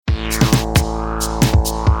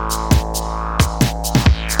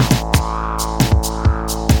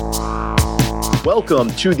Welcome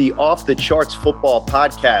to the Off the Charts Football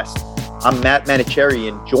Podcast. I'm Matt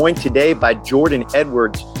Manicherian, joined today by Jordan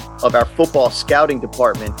Edwards of our football scouting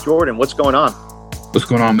department. Jordan, what's going on? What's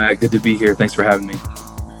going on, Matt? Good to be here. Thanks for having me.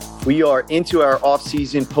 We are into our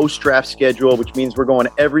off-season post-draft schedule, which means we're going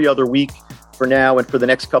every other week for now and for the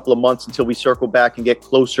next couple of months until we circle back and get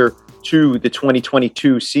closer to the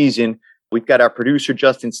 2022 season. We've got our producer,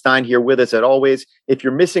 Justin Stein, here with us as always. If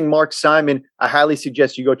you're missing Mark Simon, I highly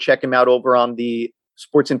suggest you go check him out over on the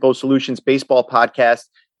Sports Info Solutions Baseball Podcast.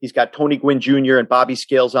 He's got Tony Gwynn Jr. and Bobby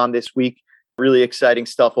Scales on this week. Really exciting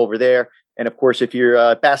stuff over there. And of course, if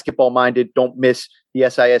you're basketball-minded, don't miss the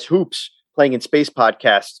SIS Hoops Playing in Space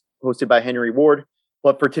podcast hosted by Henry Ward.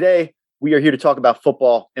 But for today, we are here to talk about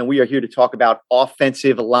football, and we are here to talk about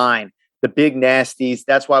offensive line, the big nasties.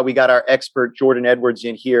 That's why we got our expert, Jordan Edwards,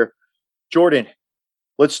 in here. Jordan,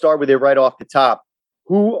 let's start with it right off the top.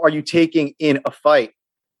 Who are you taking in a fight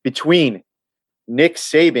between Nick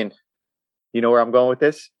Saban? You know where I'm going with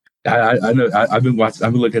this? I know. I've been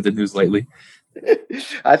looking at the news lately.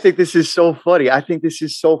 I think this is so funny. I think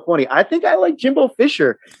I like Jimbo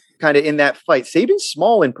Fisher kind of in that fight. Saban's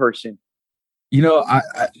small in person. You know,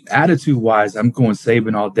 attitude-wise, I'm going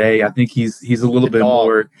Saban all day. I think he's a little bit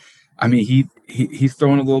more. I mean, he's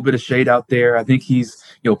throwing a little bit of shade out there. I think he's,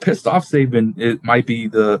 pissed off Saban. It might be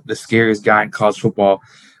the scariest guy in college football.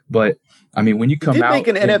 But, I mean, when you come out. He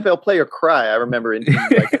did make an NFL player cry, I remember, in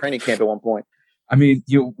training camp at one point. I mean,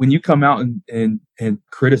 when you come out and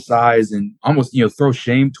criticize and almost, throw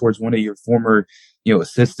shame towards one of your former,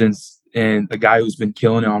 assistants and a guy who's been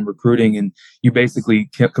killing it on recruiting, and you basically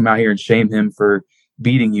come out here and shame him for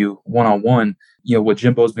beating you one-on-one. What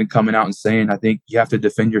Jimbo's been coming out and saying, I think you have to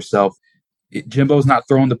defend yourself. Jimbo's not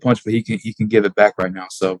throwing the punch, but he can give it back right now.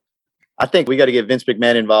 So I think we got to get Vince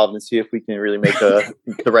McMahon involved and see if we can really make the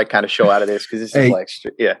right kind of show out of this. Cause this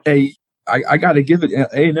is Hey, I got to give it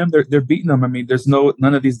A&M. They're beating them. I mean, there's none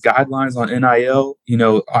of these guidelines on NIL.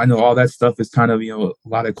 I know all that stuff is kind of, a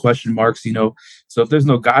lot of question marks, so if there's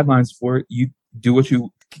no guidelines for it, you do what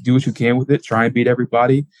you can with it. Try and beat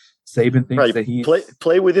everybody. Saban thinks that he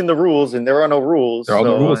play within the rules, and there are no rules. There are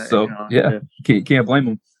no rules. So can't blame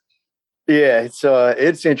him. Yeah,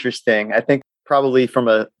 it's interesting. I think probably from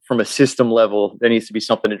a system level, there needs to be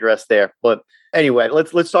something addressed there. But anyway,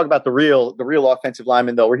 let's talk about the real offensive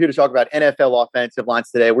linemen, though. We're here to talk about NFL offensive lines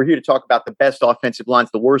today. We're here to talk about the best offensive lines,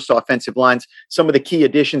 the worst offensive lines, some of the key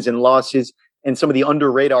additions and losses, and some of the under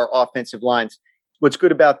radar offensive lines. What's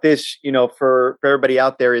good about this, for everybody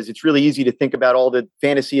out there is it's really easy to think about all the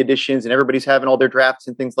fantasy additions and everybody's having all their drafts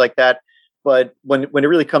and things like that. But when it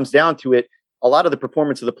really comes down to it, a lot of the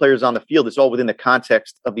performance of the players on the field is all within the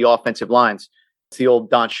context of the offensive lines. It's the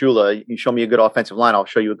old Don Shula. You show me a good offensive line, I'll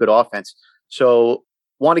show you a good offense. So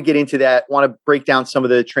want to get into that, want to break down some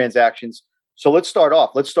of the transactions. So let's start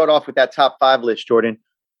off. Let's start off with that top 5 list, Jordan.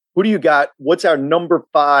 Who do you got? What's our number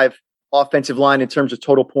 5 offensive line in terms of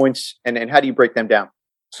total points, and how do you break them down?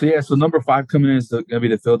 So number 5 coming in is going to be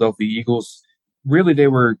the Philadelphia Eagles. Really, they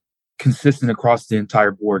were consistent across the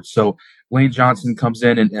entire board. So Lane Johnson comes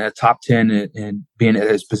in and a top 10 and being at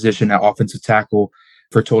his position at offensive tackle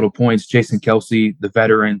for total points. Jason Kelce, the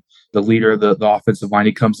veteran, the leader of the offensive line,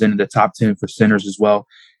 he comes in the top 10 for centers as well.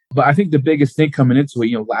 But I think the biggest thing coming into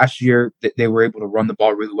it, last year they were able to run the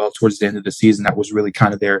ball really well towards the end of the season. That was really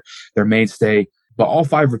kind of their mainstay. But all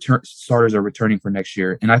 5 starters are returning for next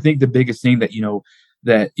year. And I think the biggest thing that,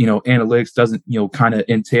 analytics doesn't, kind of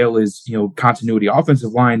entail is, continuity.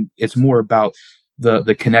 Offensive line, it's more about the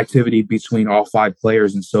connectivity between all 5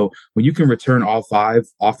 players. And so when you can return all 5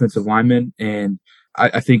 offensive linemen, and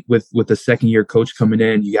I think with the second-year coach coming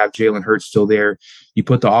in, you have Jalen Hurts still there. You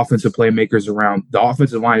put the offensive playmakers around. The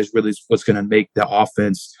offensive line is really what's going to make the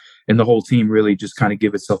offense and the whole team really just kind of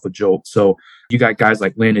give itself a jolt. So you got guys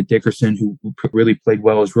like Landon Dickerson, who really played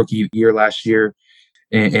well his rookie year last year,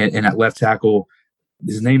 and at left tackle,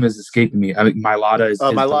 his name is escaping me. I mean, Mailata is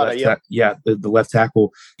the left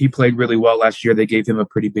tackle. He played really well last year. They gave him a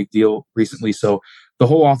pretty big deal recently. So the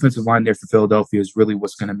whole offensive line there for Philadelphia is really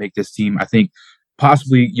what's going to make this team, I think,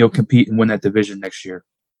 possibly compete and win that division next year.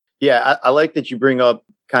 Yeah, I like that you bring up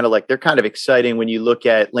kind of like they're kind of exciting when you look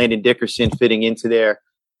at Landon Dickerson fitting into there.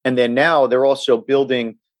 And then now they're also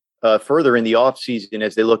building further in the offseason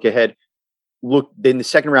as they look ahead. Look, in the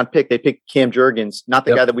second round pick, they picked Cam Jurgens, not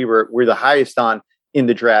the guy that we're the highest on in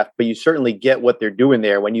the draft, but you certainly get what they're doing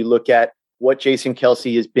there when you look at what Jason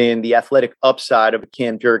Kelce has been, the athletic upside of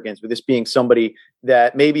Cam Jurgens, with this being somebody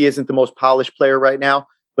that maybe isn't the most polished player right now,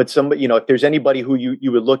 but somebody, if there's anybody who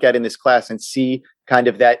you would look at in this class and see kind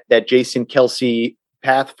of that Jason Kelce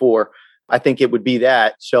path for, I think it would be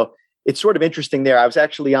that. So it's sort of interesting there. I was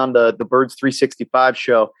actually on the Birds 365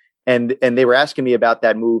 show, and they were asking me about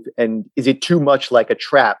that move. And is it too much like a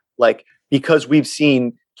trap? Like, because we've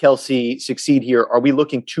seen Kelce succeed here, are we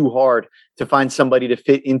looking too hard to find somebody to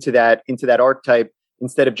fit into that archetype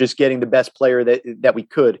instead of just getting the best player that we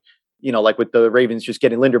could? You know, like with the Ravens just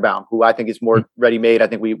getting Linderbaum, who I think is more ready-made. I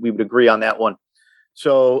think we would agree on that one.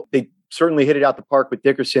 So they certainly hit it out the park with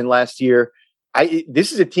Dickerson last year.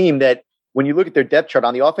 This is a team that, when you look at their depth chart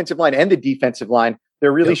on the offensive line and the defensive line,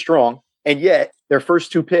 they're really strong. And yet their first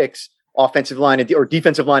two picks, offensive line or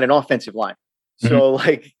defensive line and offensive line. So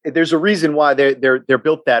like, there's a reason why they're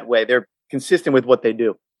built that way. They're consistent with what they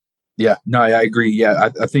do. Yeah, no, I agree. Yeah,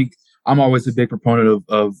 I think I'm always a big proponent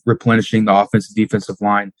of replenishing the offensive defensive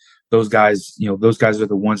line. Those guys are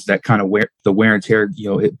the ones that kind of wear and tear,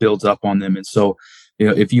 it builds up on them. And so,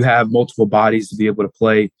 if you have multiple bodies to be able to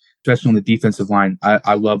play, especially on the defensive line,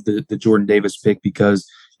 I love the Jordan Davis pick, because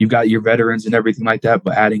you've got your veterans and everything like that,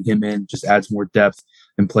 but adding him in just adds more depth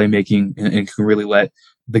and playmaking, and can really let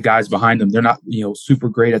the guys behind them, they're not, super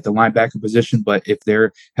great at the linebacker position, but if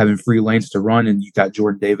they're having free lanes to run and you got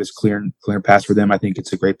Jordan Davis clearing pass for them, I think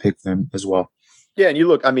it's a great pick for them as well. Yeah, and you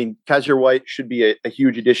look, I mean, Kaiser White should be a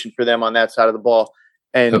huge addition for them on that side of the ball.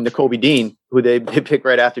 And Nakobe Dean, who they pick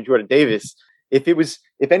right after Jordan Davis.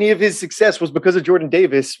 If any of his success was because of Jordan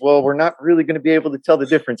Davis, well, we're not really going to be able to tell the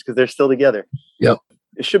difference because they're still together. Yep.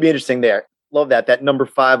 It should be interesting there. Love that number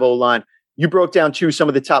 5 O-line. You broke down too some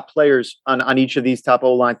of the top players on each of these top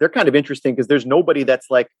O-lines. They're kind of interesting because there's nobody that's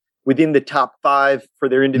like within the top 5 for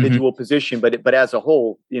their individual position, but as a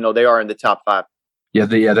whole, they are in the top 5. Yeah,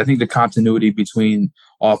 I think the continuity between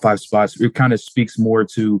all 5 spots, it kind of speaks more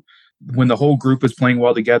to when the whole group is playing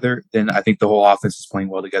well together, then I think the whole offense is playing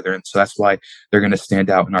well together. And so that's why they're going to stand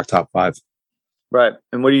out in our top 5. Right.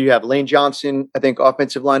 And what do you have? Lane Johnson, I think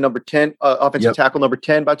offensive line number 10, offensive tackle number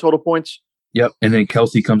 10 by total points. Yep. And then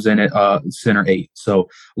Kelce comes in at center 8. So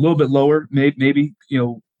a little bit lower, maybe,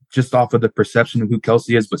 just off of the perception of who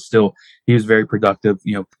Kelce is, but still he was very productive,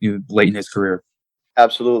 late in his career.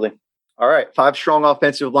 Absolutely. All right. 5 strong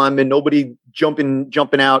offensive linemen, nobody jumping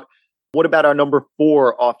out. What about our number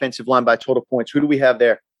 4 offensive line by total points? Who do we have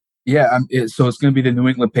there? Yeah, so it's going to be the New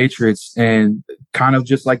England Patriots, and kind of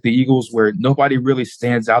just like the Eagles, where nobody really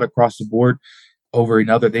stands out across the board over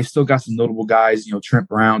another. They still got some notable guys, Trent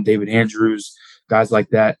Brown, David Andrews, guys like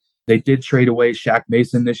that. They did trade away Shaq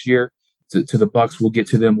Mason this year to the Bucs. We'll get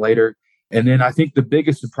to them later. And then I think the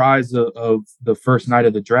biggest surprise of the first night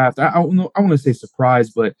of the draft, I want to say surprise,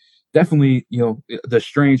 but definitely, the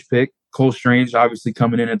Strange pick. Cole Strange obviously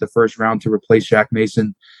coming in at the first round to replace Shaq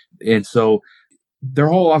Mason. And so their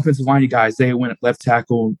whole offensive line, you guys, they went at left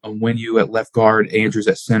tackle, Onwenu at left guard, Andrews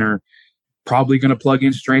at center, probably going to plug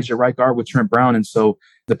in Strange at right guard with Trent Brown. And so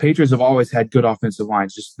the Patriots have always had good offensive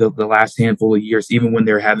lines, just the last handful of years, even when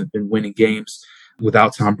they haven't been winning games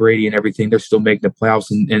without Tom Brady and everything, they're still making the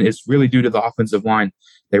playoffs. And it's really due to the offensive line.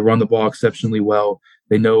 They run the ball exceptionally well.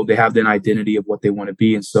 They know they have an identity of what they want to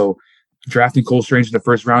be. And so drafting Cole Strange in the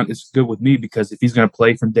first round is good with me, because if he's going to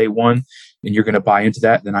play from day one and you're going to buy into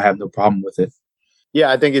that, then I have no problem with it.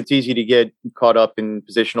 Yeah, I think it's easy to get caught up in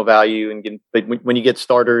positional value but when you get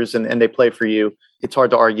starters and they play for you, it's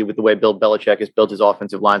hard to argue with the way Bill Belichick has built his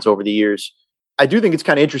offensive lines over the years. I do think it's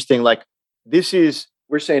kind of interesting. Like,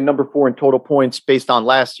 we're saying number 4 in total points based on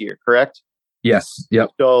last year, correct? Yes.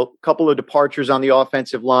 Yep. So a couple of departures on the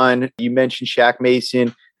offensive line. You mentioned Shaq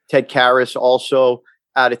Mason, Ted Karras also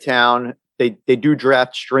out of town. They do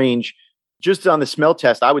draft Strange. Just on the smell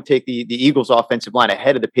test, I would take the Eagles offensive line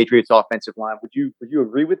ahead of the Patriots offensive line. Would you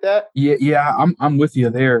agree with that? Yeah, I'm with you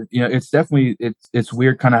there. It's definitely it's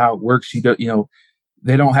weird kind of how it works.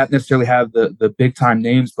 They don't necessarily have the big time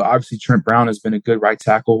names, but obviously Trent Brown has been a good right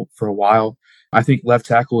tackle for a while. I think left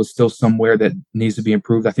tackle is still somewhere that needs to be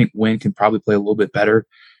improved. I think Wynn can probably play a little bit better.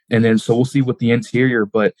 And then so we'll see with the interior,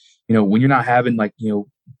 but when you're not having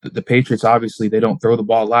the Patriots, obviously they don't throw the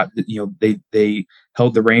ball a lot. They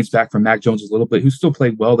held the reins back from Mac Jones a little bit, who still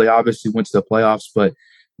played well. They obviously went to the playoffs, but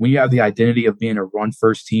when you have the identity of being a run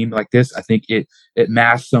first team like this, I think it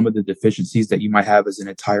masks some of the deficiencies that you might have as an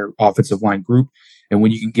entire offensive line group. And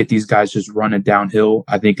when you can get these guys just running downhill,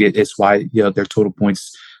 I think it's why their total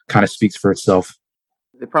points kind of speaks for itself.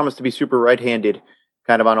 They promise to be super right-handed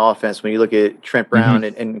kind of on offense. When you look at Trent Brown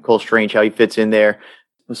and Cole Strange, how he fits in there,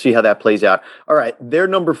 we'll see how that plays out. All right, they're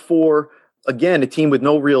number 4. Again, a team with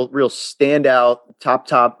no real standout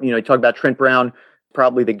top. You talk about Trent Brown,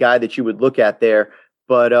 probably the guy that you would look at there,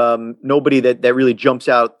 but nobody that really jumps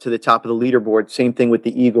out to the top of the leaderboard. Same thing with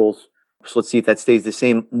the Eagles. So let's see if that stays the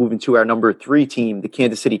same. Moving to our number 3 team, the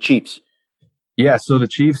Kansas City Chiefs. Yeah, so the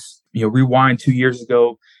Chiefs, rewind 2 years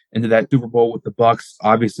ago, into that Super Bowl with the Bucs.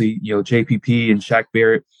 Obviously, JPP and Shaq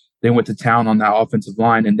Barrett, they went to town on that offensive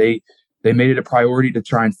line, and they made it a priority to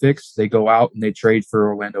try and fix. They go out and they trade for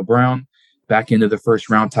Orlando Brown, back into the first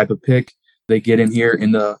round type of pick. They get in here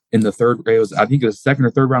in the third. I think it was second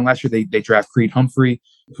or third round last year. They draft Creed Humphrey,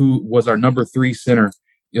 who was our number 3 center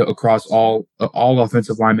across all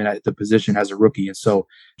offensive linemen at the position as a rookie. And so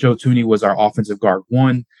Joe Thuney was our offensive guard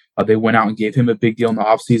 1. They went out and gave him a big deal in the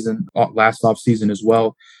offseason, last offseason as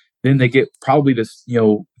well. Then they get probably this,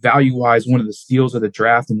 value-wise, one of the steals of the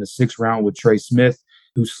draft in the 6th round with Trey Smith,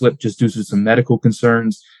 who slipped just due to some medical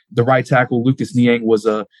concerns. The right tackle, Lucas Niang, was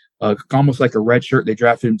almost like a red shirt. They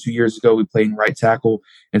drafted him 2 years ago. He played in right tackle.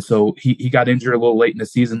 And so he got injured a little late in the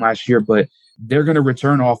season last year, but they're going to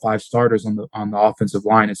return all 5 starters on the offensive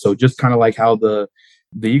line. And so just kind of like how the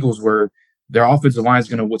Eagles were, their offensive line is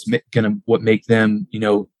going to make them,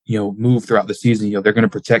 move throughout the season. They're going to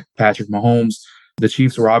protect Patrick Mahomes. The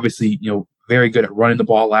Chiefs were obviously, very good at running the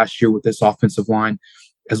ball last year with this offensive line.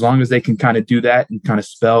 As long as they can kind of do that and kind of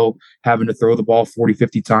spell having to throw the ball 40,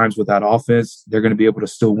 50 times with that offense, they're going to be able to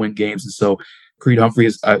still win games. And so Creed Humphrey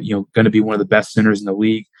is, going to be one of the best centers in the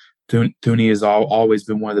league. Thuney has always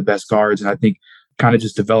been one of the best guards. And I think kind of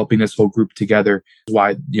just developing this whole group together is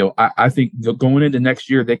why, I think going into next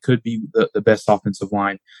year, they could be the best offensive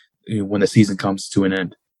line when the season comes to an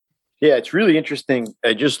end. Yeah, it's really interesting.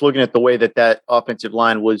 Just looking at the way that offensive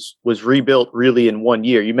line was rebuilt really in 1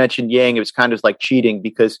 year. You mentioned Yang. It was kind of like cheating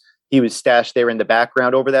because he was stashed there in the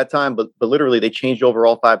background over that time. But literally, they changed over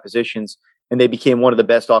all 5 positions, and they became one of the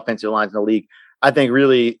best offensive lines in the league. I think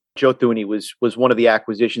really Joe Thuney was one of the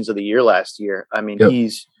acquisitions of the year last year. I mean, yep.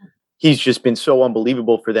 He's just been so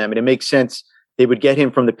unbelievable for them, and it makes sense. They would get him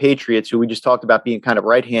from the Patriots, who we just talked about being kind of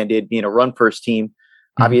right-handed, being a run-first team.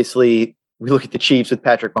 Mm-hmm. Obviously, we look at the Chiefs with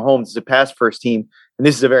Patrick Mahomes as a pass-first team, and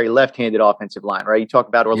this is a very left-handed offensive line, right? You talk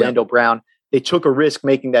about Orlando Brown. They took a risk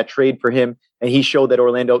making that trade for him, and he showed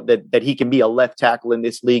that that he can be a left tackle in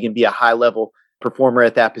this league and be a high-level performer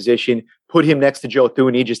at that position. Put him next to Joe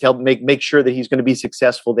Thuney, just help make sure that he's going to be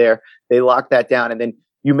successful there. They locked that down, and then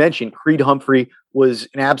you mentioned Creed Humphrey was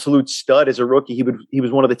an absolute stud as a rookie. He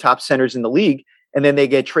was one of the top centers in the league, and then they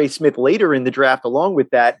get Trey Smith later in the draft along with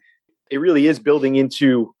that. It really is building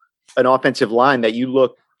into an offensive line that you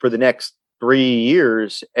look for the next 3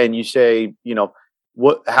 years and you say,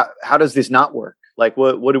 how does this not work? Like,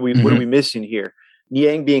 what are we missing here?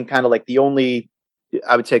 Niang being kind of like the only,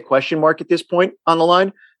 I would say, question mark at this point on the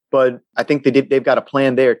line, but I think they've got a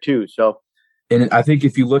plan there too. So, and I think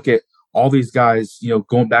if you look at all these guys,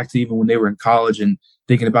 going back to even when they were in college and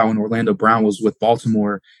thinking about when Orlando Brown was with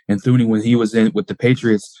Baltimore and Thuney when he was in with the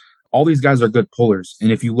Patriots, all these guys are good pullers. And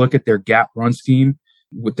if you look at their gap run scheme,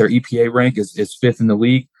 with their EPA rank is 5th in the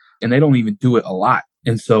league, and they don't even do it a lot.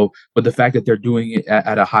 And so, but the fact that they're doing it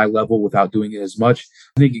at a high level without doing it as much,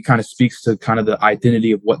 I think it kind of speaks to kind of the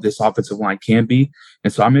identity of what this offensive line can be.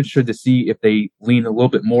 And so I'm interested to see if they lean a little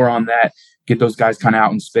bit more on that, get those guys kind of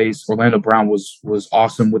out in space. Orlando Brown was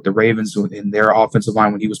awesome with the Ravens in their offensive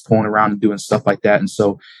line when he was pulling around and doing stuff like that. And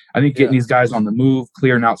so I think getting these guys on the move,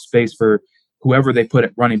 clearing out space for whoever they put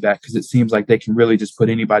at running back, because it seems like they can really just put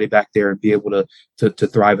anybody back there and be able to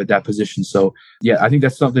thrive at that position. So, I think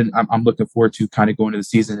that's something I'm looking forward to kind of going into the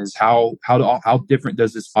season is how different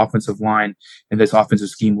does this offensive line and this offensive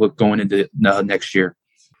scheme look going into next year?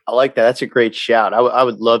 I like that. That's a great shout. I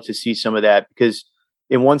would love to see some of that because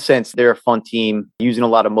in one sense, they're a fun team, using a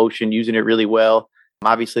lot of motion, using it really well.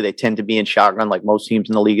 Obviously, they tend to be in shotgun like most teams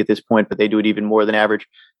in the league at this point, but they do it even more than average.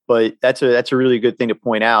 But that's a really good thing to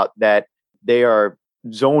point out that they are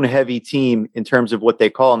zone heavy team in terms of what they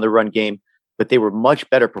call in the run game, but they were much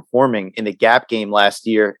better performing in the gap game last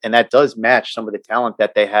year. And that does match some of the talent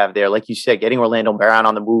that they have there. Like you said, getting Orlando Brown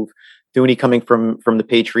on the move, Thuney coming from the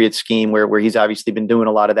Patriots scheme where he's obviously been doing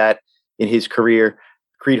a lot of that in his career.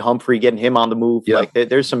 Creed Humphrey, getting him on the move. Yeah. Like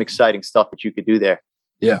there's some exciting stuff that you could do there.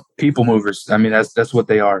 Yeah. People movers. I mean, that's what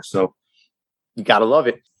they are. So you got to love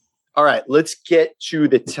it. All right, let's get to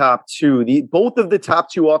the top 2. Both of the top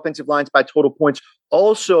 2 offensive lines by total points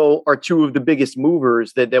also are 2 of the biggest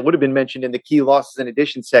movers that would have been mentioned in the key losses and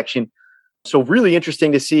additions section. So really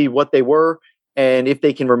interesting to see what they were and if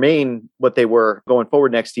they can remain what they were going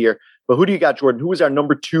forward next year. But who do you got, Jordan? Who was our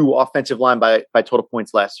number 2 offensive line by total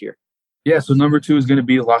points last year? Yeah, so number 2 is going to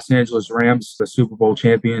be the Los Angeles Rams, the Super Bowl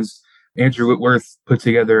champions. Andrew Whitworth put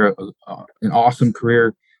together an awesome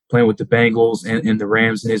career playing with the Bengals and the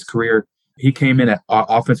Rams in his career. He came in at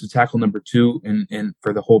offensive tackle number 2 and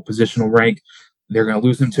for the whole positional rank. They're going to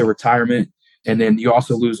lose him to retirement. And then you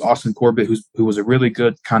also lose Austin Corbett, who was a really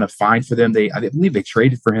good kind of find for them. I believe they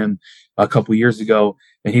traded for him a couple years ago,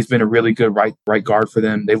 and he's been a really good right guard for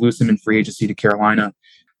them. They lose him in free agency to Carolina.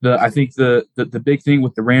 I think the big thing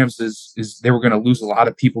with the Rams is they were going to lose a lot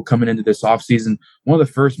of people coming into this offseason. One of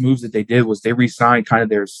the first moves that they did was they re-signed kind of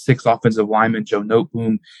their sixth offensive lineman, Joe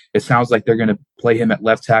Noteboom. It sounds like they're going to play him at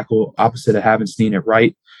left tackle opposite of Havenstein at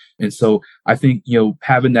right. And so I think,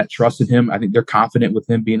 having that trust in him, I think they're confident with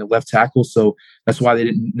him being a left tackle. So that's why they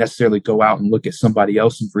didn't necessarily go out and look at somebody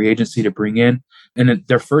else in free agency to bring in. And then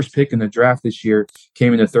their first pick in the draft this year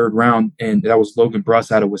came in the third round, and that was Logan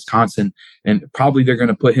Bruss out of Wisconsin. And probably they're going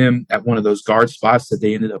to put him at one of those guard spots that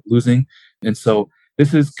they ended up losing. And so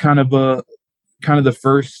this is kind of the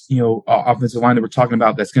first, offensive line that we're talking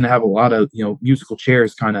about that's going to have a lot of, musical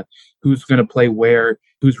chairs, kind of who's going to play where,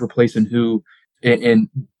 who's replacing who. And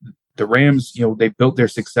the Rams, they built their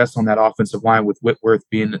success on that offensive line with Whitworth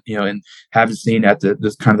being, and Havenstein at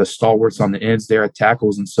this kind of the stalwarts on the ends there at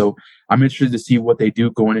tackles. And so I'm interested to see what they do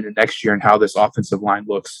going into next year and how this offensive line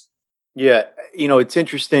looks. Yeah. It's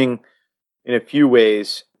interesting in a few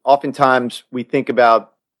ways. Oftentimes we think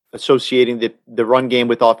about associating the run game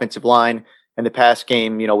with offensive line and the pass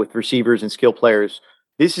game, with receivers and skill players.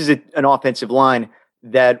 This is an offensive line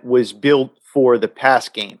that was built for the pass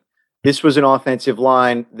game. This was an offensive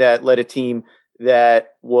line that led a team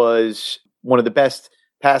that was one of the best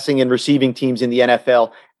passing and receiving teams in the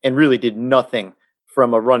NFL and really did nothing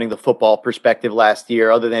from a running the football perspective last year,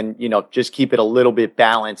 other than, just keep it a little bit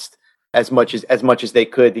balanced as much as they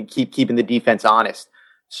could to keeping the defense honest.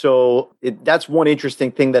 So that's one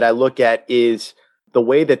interesting thing that I look at is the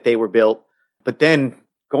way that they were built, but then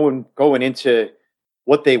going into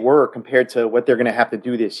what they were compared to what they're going to have to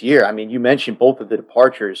do this year. I mean, you mentioned both of the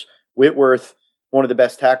departures. Whitworth, one of the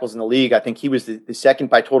best tackles in the league. I think he was the second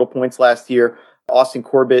by total points last year. Austin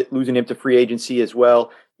Corbett, losing him to free agency as well.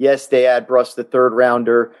 Yes, they add Bruss, the third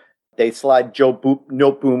rounder. They slide Joe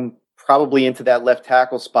Noteboom probably into that left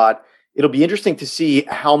tackle spot. It'll be interesting to see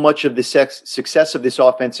how much of the success of this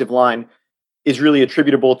offensive line is really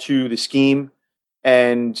attributable to the scheme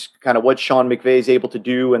and kind of what Sean McVay is able to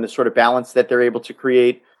do and the sort of balance that they're able to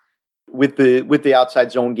create with the outside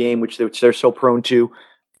zone game, which they're so prone to.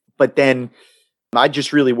 But then I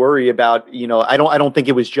just really worry about, I don't think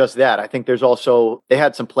it was just that. I think there's also, they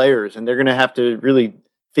had some players and they're going to have to really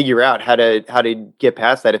figure out how to get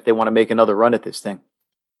past that if they want to make another run at this thing.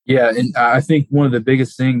 Yeah. And I think one of the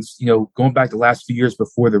biggest things, going back the last few years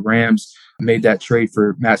before the Rams made that trade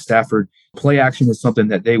for Matt Stafford, play action was something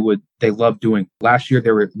that they loved doing. Last year,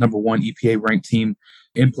 they were number one EPA ranked team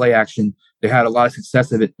in play action. They had a lot of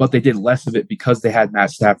success of it, but they did less of it because they had Matt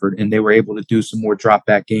Stafford and they were able to do some more drop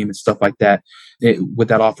back game and stuff like that with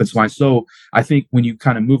that offensive line. So I think when you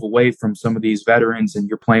kind of move away from some of these veterans and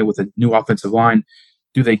you're playing with a new offensive line,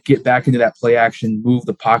 do they get back into that play action, move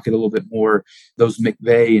the pocket a little bit more? Those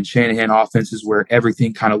McVay and Shanahan offenses where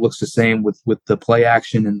everything kind of looks the same with the play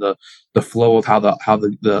action and the flow of how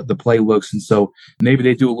the play looks. And so maybe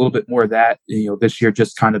they do a little bit more of that, this year,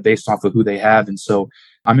 just kind of based off of who they have. And so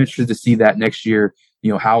I'm interested to see that next year.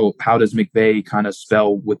 How does McVay kind of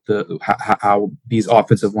spell with how these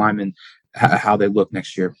offensive linemen, how they look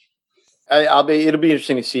next year? It'll be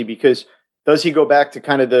interesting to see, because does he go back to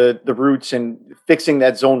kind of the roots and fixing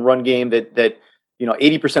that zone run game that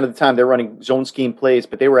 80% of the time they're running zone scheme plays,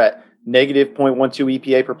 but they were at negative 0.12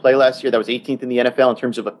 EPA per play last year. That was 18th in the NFL in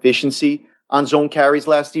terms of efficiency on zone carries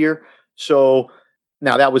last year. So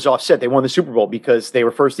now that was offset. They won the Super Bowl because they were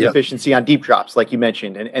first in efficiency on deep drops, like you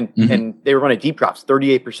mentioned, and they were running deep drops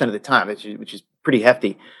 38% of the time, which is pretty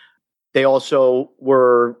hefty. They also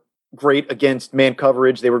were great against man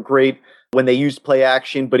coverage. They were great when they used play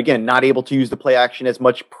action, but again, not able to use the play action as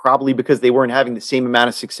much, probably because they weren't having the same amount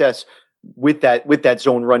of success with that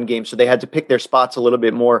zone run game. So they had to pick their spots a little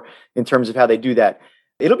bit more in terms of how they do that.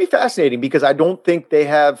 It'll be fascinating because I don't think they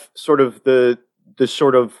have sort of the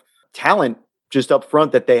sort of talent just up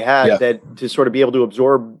front that they had that to sort of be able to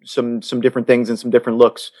absorb some different things and some different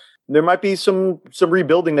looks. There might be some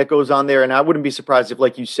rebuilding that goes on there, and I wouldn't be surprised if,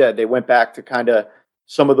 like you said, they went back to kind of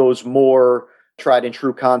some of those more tried and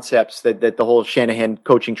true concepts that the whole Shanahan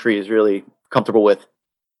coaching tree is really comfortable with.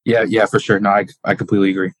 Yeah, for sure. No, I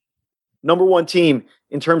completely agree. Number one team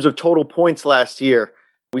in terms of total points last year.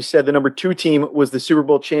 We said the number two team was the Super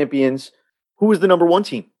Bowl champions. Who was the number one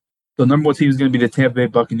team? The number one team is going to be the Tampa Bay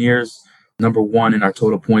Buccaneers. Number one in our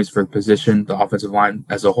total points for position, the offensive line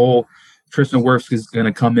as a whole. Tristan Wirfs is going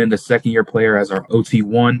to come in, the second-year player, as our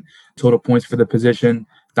OT1 total points for the position.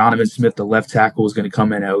 Donovan Smith, the left tackle, is going to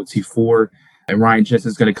come in at OT4. and Ryan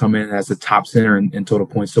Jensen's going to come in as the top center in total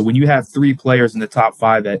points. So when you have three players in the top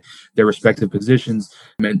five at their respective positions,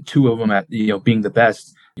 and two of them at being the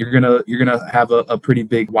best, you're gonna have a pretty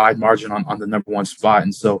big wide margin on the number one spot.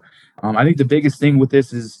 And so I think the biggest thing with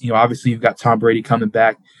this is, obviously you've got Tom Brady coming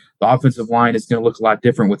back. The offensive line is going to look a lot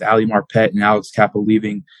different with Ali Marpet and Alex Kappa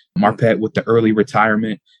leaving. Marpet with the early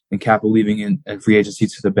retirement and Kappa leaving in free agency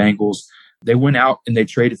to the Bengals. They went out and they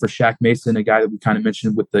traded for Shaq Mason, a guy that we kind of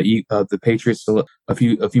mentioned with the Patriots a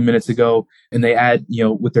few minutes ago, and they add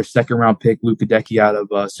with their second round pick Luke Gadecki out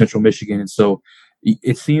of Central Michigan. And so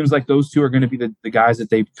it seems like those two are going to be the guys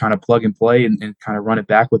that they kind of plug and play and kind of run it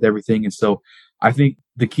back with everything. And so I think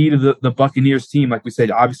the key to the Buccaneers team, like we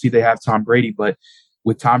said, obviously they have Tom Brady, but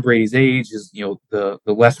with Tom Brady's age is the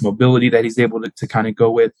less mobility that he's able to kind of go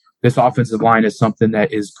with. This offensive line is something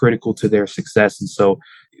that is critical to their success. And so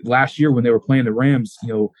last year when they were playing the Rams,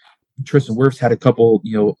 Tristan Wirfs had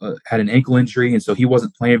had an ankle injury, and so he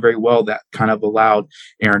wasn't playing very well. That kind of allowed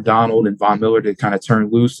Aaron Donald and Von Miller to kind of turn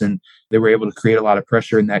loose, and they were able to create a lot of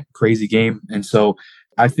pressure in that crazy game. And so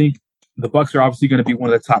I think the Bucs are obviously going to be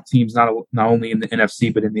one of the top teams, not only in the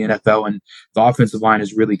NFC, but in the NFL. And the offensive line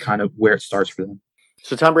is really kind of where it starts for them.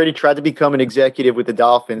 So Tom Brady tried to become an executive with the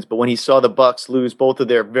Dolphins, but when he saw the Bucs lose both of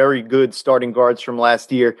their very good starting guards from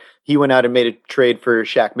last year, he went out and made a trade for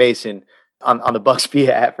Shaq Mason on the Bucs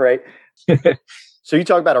behalf, right? So you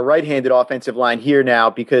talk about a right-handed offensive line here now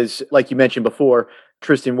because, like you mentioned before,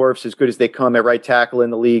 Tristan Wirfs, as good as they come at right tackle in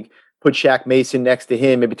the league, put Shaq Mason next to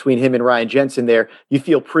him, and between him and Ryan Jensen there, you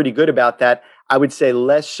feel pretty good about that. I would say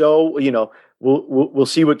less so. We'll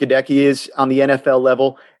see what Gadecki is on the NFL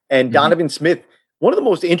level, and Donovan Smith. One of the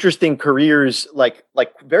most interesting careers, like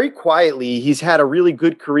very quietly, he's had a really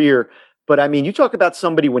good career. But I mean, you talk about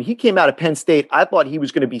somebody when he came out of Penn State, I thought he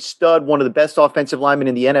was going to be stud, one of the best offensive linemen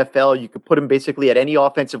in the NFL. You could put him basically at any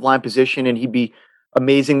offensive line position and he'd be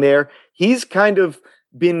amazing there. He's kind of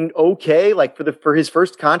been okay. Like for his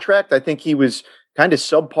first contract, I think he was kind of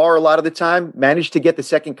subpar a lot of the time, managed to get the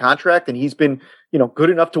second contract, and he's been,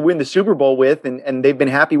 good enough to win the Super Bowl with, and they've been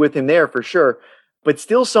happy with him there for sure. But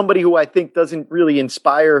still somebody who I think doesn't really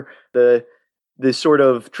inspire the sort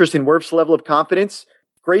of Tristan Wirfs level of confidence.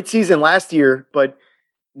 Great season last year, but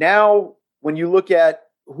now when you look at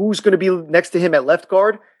who's going to be next to him at left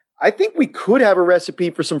guard, I think we could have a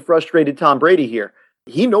recipe for some frustrated Tom Brady here.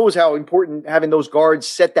 He knows how important having those guards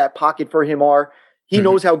set that pocket for him are. He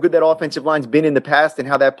knows how good that offensive line's been in the past and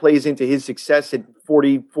how that plays into his success at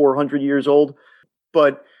 4,400 years old.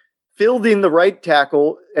 But filled in the right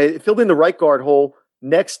guard hole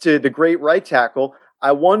next to the great right tackle.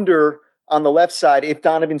 I wonder on the left side if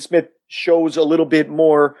Donovan Smith shows a little bit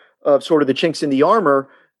more of sort of the chinks in the armor,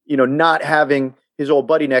 not having his old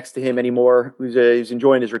buddy next to him anymore, who's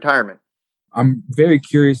enjoying his retirement. I'm very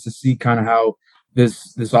curious to see kind of how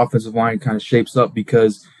this offensive line kind of shapes up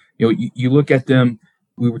because, you look at them.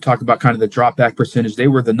 We were talking about kind of the drop back percentage. They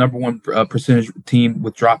were the number one percentage team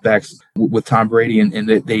with dropbacks with Tom Brady, and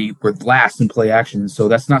they were last in play action. So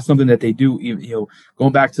that's not something that they do.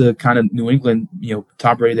 Going back to kind of New England,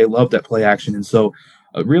 Tom Brady, they love that play action. And so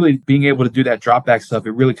really being able to do that drop back stuff,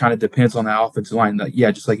 it really kind of depends on that offensive line.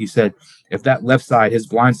 Just like you said, if that left side, his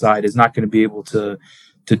blind side, is not going to be able to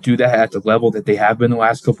do that at the level that they have been the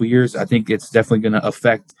last couple of years, I think it's definitely going to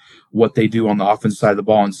affect what they do on the offensive side of the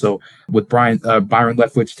ball. And so with Byron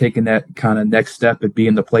Leftwich taking that kind of next step and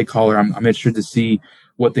being the play caller, I'm interested to see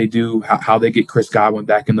what they do, how they get Chris Godwin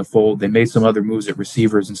back in the fold. They made some other moves at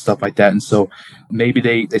receivers and stuff like that. And so maybe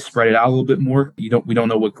they spread it out a little bit more. We don't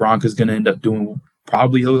know what Gronk is going to end up doing.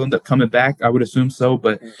 Probably he'll end up coming back. I would assume so,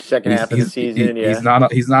 but second half of the season, he's not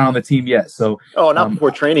on the team yet. So not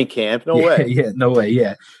before training camp. No way. Yeah, no way.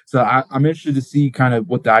 Yeah. So I'm interested to see kind of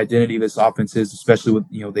what the identity of this offense is, especially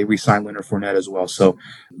with they re-signed Leonard Fournette as well. So,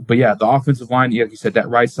 but yeah, the offensive line, like you said, that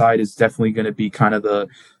right side is definitely going to be kind of the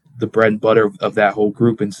bread and butter of that whole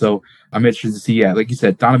group. And so I'm interested to see. Yeah, like you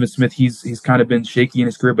said, Donovan Smith, he's kind of been shaky in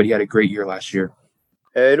his career, but he had a great year last year.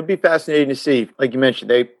 It'll be fascinating to see. Like you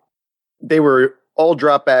mentioned, they were all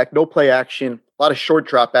drop back, no play action, a lot of short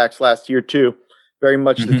drop backs last year too. Very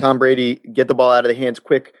much the Tom Brady get the ball out of the hands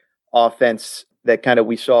quick offense that kind of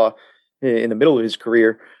we saw in the middle of his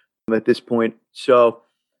career at this point. So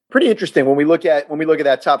pretty interesting when we look at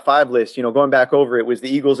that top five list. Going back over it was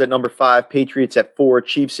the Eagles at number 5, Patriots at 4,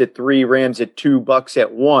 Chiefs at 3, Rams at 2, Bucks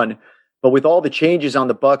at 1. But with all the changes on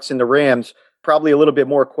the Bucks and the Rams, probably a little bit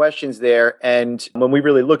more questions there. And when we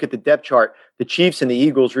really look at the depth chart, the Chiefs and the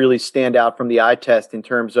Eagles really stand out from the eye test in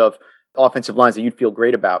terms of offensive lines that you'd feel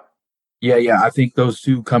great about. Yeah. I think those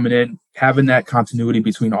two coming in, having that continuity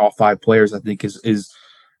between all 5 players, I think is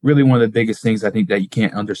really one of the biggest things I think that you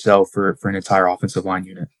can't undersell for an entire offensive line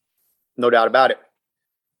unit. No doubt about it.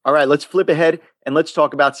 All right, let's flip ahead and let's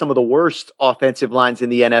talk about some of the worst offensive lines in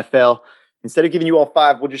the NFL. Instead of giving you all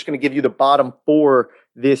five, we're just going to give you the bottom four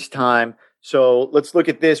this time. So let's look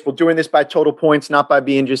at this. We're doing this by total points, not by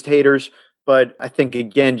being just haters. But I think,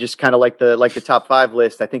 again, just kind of like the top five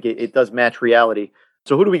list, I think it does match reality.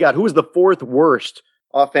 So who do we got? Who was the fourth worst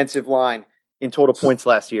offensive line in total points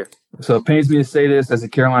last year? So it pains me to say this as a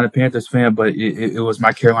Carolina Panthers fan, but it was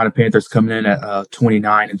my Carolina Panthers coming in at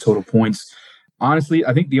 29 in total points. Honestly,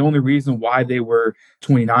 I think the only reason why they were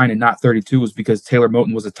 29 and not 32 was because Taylor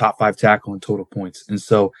Moton was a top 5 tackle in total points. And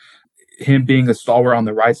so him being a stalwart on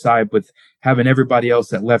the right side with having everybody else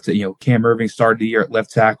that left it, Cam Irving started the year at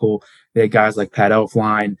left tackle. They had guys like Pat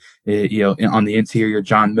Elflein, on the interior,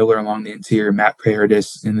 John Miller along the interior, Matt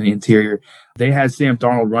Paradis in the interior. They had Sam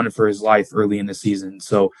Darnold running for his life early in the season.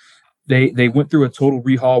 So they went through a total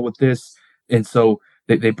rehaul with this. And so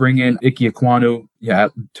they bring in Ike Ekwonu,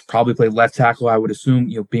 to probably play left tackle, I would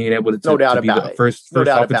assume, being able to be the first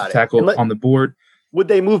offensive tackle on the board. Would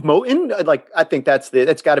they move Moton? I think that's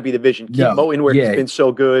got to be the vision. Keep Moton where he's been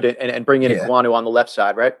so good and bring in Ekwonu on the left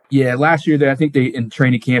side, right? Yeah, last year I think in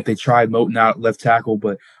training camp they tried Moton out at left tackle,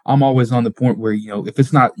 but I'm always on the point where, if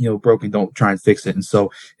it's not, broken, don't try and fix it. And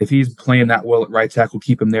so if he's playing that well at right tackle,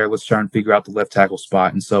 keep him there. Let's try and figure out the left tackle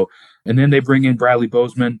spot. And then they bring in Bradley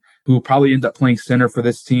Bozeman, who will probably end up playing center for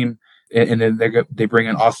this team. And then they bring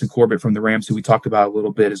in Austin Corbett from the Rams, who we talked about a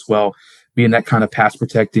little bit as well, being that kind of pass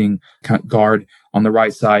protecting guard on the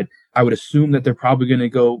right side. I would assume that they're probably going to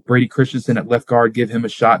go Brady Christensen at left guard, give him a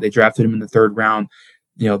shot. They drafted him in the 3rd round.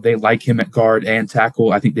 They like him at guard and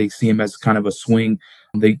tackle. I think they see him as kind of a swing.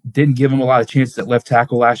 They didn't give him a lot of chances at left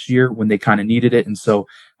tackle last year when they kind of needed it. And so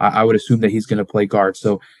I would assume that he's going to play guard.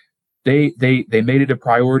 So they made it a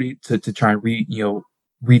priority to try and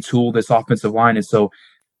retool this offensive line. And so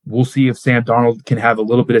we'll see if Sam Darnold can have a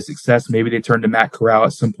little bit of success. Maybe they turn to Matt Corral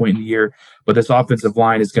at some point in the year, but this offensive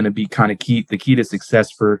line is going to be kind of the key to success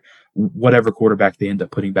for whatever quarterback they end up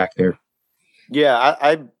putting back there.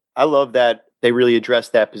 Yeah, I love that they really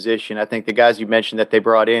addressed that position. I think the guys you mentioned that they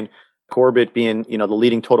brought in, Corbett being, the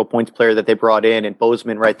leading total points player that they brought in, and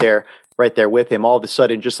Bozeman right there with him, all of a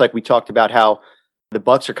sudden, just like we talked about how the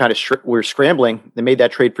Bucs are kind of were scrambling. They made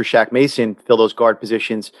that trade for Shaq Mason, fill those guard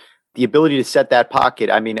positions. The ability to set that pocket.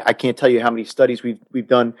 I mean, I can't tell you how many studies we've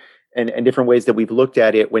done and different ways that we've looked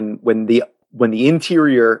at it. When the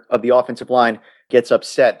interior of the offensive line gets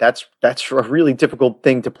upset, that's a really difficult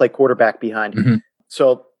thing to play quarterback behind. Mm-hmm.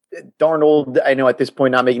 So Darnold, I know at this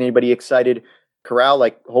point not making anybody excited. Corral,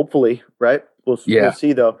 hopefully, right? We'll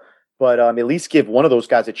see though. But at least give one of those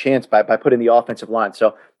guys a chance by putting the offensive line.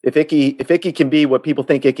 So if Ickey can be what people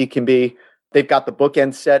think Ickey can be, they've got the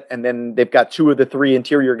bookend set, and then they've got 2 of the 3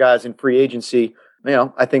 interior guys in free agency.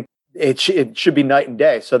 I think it should be night and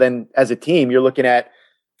day. So then as a team, you're looking at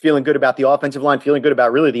feeling good about the offensive line, feeling good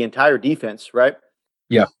about really the entire defense, right?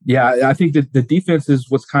 Yeah. I think that the defense is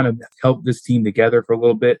what's kind of helped this team together for a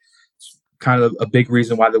little bit. It's kind of a big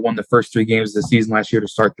reason why they won the first 3 games of the season last year to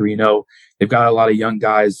start 3-0. They've got a lot of young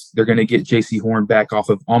guys. They're going to get J.C. Horn back off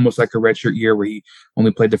of almost like a redshirt year where he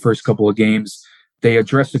only played the first couple of games. They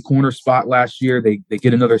addressed the corner spot last year. They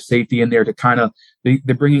get another safety in there to kind of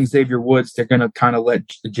they're bringing Xavier Woods. They're going to kind of let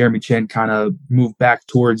Jeremy Chinn kind of move back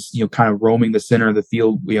towards, kind of roaming the center of the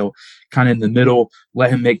field, kind of in the middle,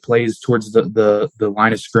 let him make plays towards the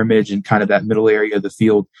line of scrimmage and kind of that middle area of the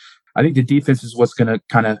field. I think the defense is what's going to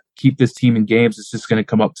kind of keep this team in games. It's just going to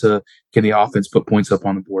come up to can the offense put points up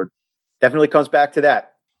on the board. Definitely comes back to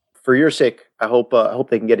that. For your sake, I hope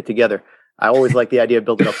they can get it together. I always like the idea of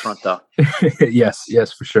building up front, though.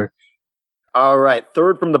 Yes, for sure. All right,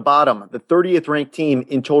 third from the bottom, the 30th ranked team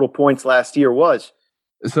in total points last year was?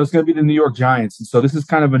 So it's going to be the New York Giants. And so this is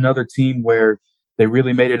kind of another team where they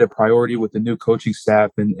really made it a priority with the new coaching staff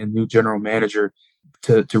and new general manager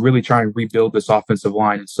to really try and rebuild this offensive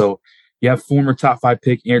line. And so you have former top 5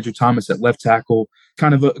 pick Andrew Thomas at left tackle,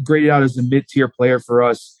 kind of graded out as a mid-tier player for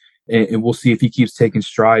us. And we'll see if he keeps taking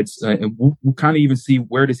strides. And we'll kind of even see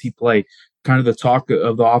where does he play. Kind of the talk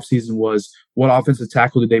of the offseason was what offensive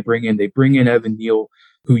tackle did they bring in? They bring in Evan Neal,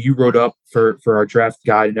 who you wrote up for our draft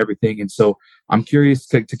guide and everything. And so I'm curious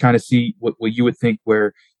to kind of see what you would think.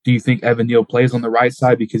 Where do you think Evan Neal plays on the right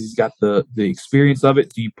side because he's got the experience of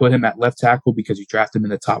it? Do you put him at left tackle because you draft him in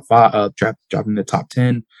the top 5, drop him in the top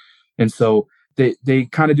 10? And so they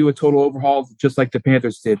kind of do a total overhaul just like the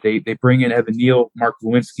Panthers did. They bring in Evan Neal, Mark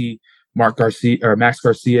Lewinsky, Max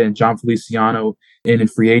Garcia, and John Feliciano in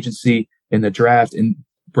free agency in the draft, and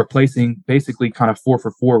replacing basically kind of 4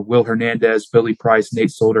 for 4 Will Hernandez, Billy Price, Nate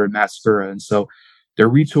Solder, and Matt Skura. And so they're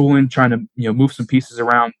retooling, trying to move some pieces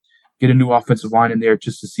around, get a new offensive line in there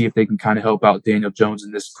just to see if they can kind of help out Daniel Jones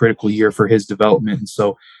in this critical year for his development. And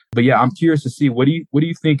so, but yeah, I'm curious to see what do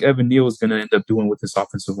you think Evan Neal is going to end up doing with this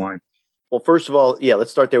offensive line? Well, first of all, yeah, let's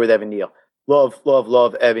start there with Evan Neal.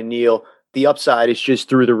 Love Evan Neal. The upside is just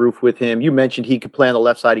through the roof with him. You mentioned he could play on the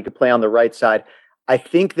left side. He could play on the right side. I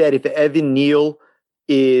think that if Evan Neal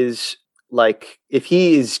is if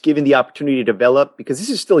he is given the opportunity to develop, because this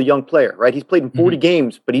is still a young player, right? He's played in 40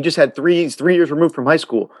 games, but he just had he's 3 years removed from high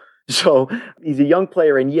school. So he's a young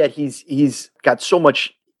player, and yet he's got so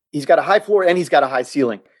much. He's got a high floor and he's got a high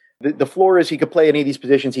ceiling. The floor is he could play any of these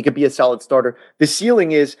positions. He could be a solid starter. The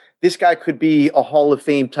ceiling is this guy could be a Hall of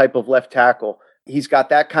Fame type of left tackle. He's got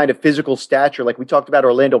that kind of physical stature. Like we talked about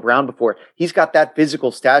Orlando Brown before. He's got that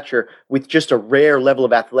physical stature with just a rare level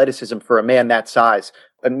of athleticism for a man that size.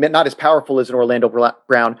 Not as powerful as an Orlando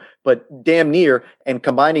Brown, but damn near. And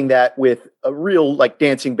combining that with a real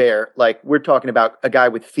dancing bear, we're talking about a guy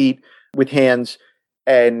with feet, with hands.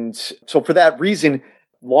 And so for that reason,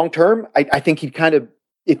 long term, I think he'd kind of,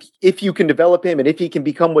 if you can develop him and if he can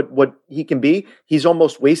become what he can be, he's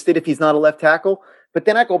almost wasted if he's not a left tackle. But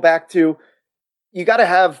then I go back to, you got to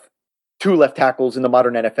have two left tackles in the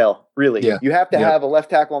modern NFL, really. Yeah. You have to have a left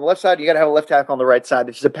tackle on the left side. You got to have a left tackle on the right side.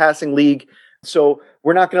 This is a passing league. So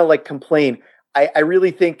we're not going to complain. I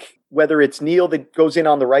really think whether it's Neal that goes in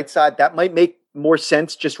on the right side, that might make more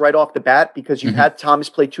sense just right off the bat because you've had Thomas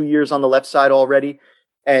play 2 years on the left side already.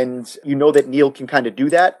 And you know that Neal can kind of do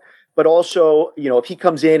that. But also, if he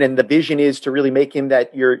comes in and the vision is to really make him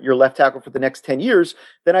that your left tackle for the next 10 years,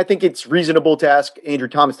 then I think it's reasonable to ask Andrew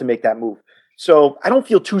Thomas to make that move. So I don't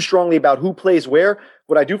feel too strongly about who plays where.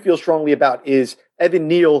 What I do feel strongly about is Evan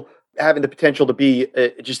Neal having the potential to be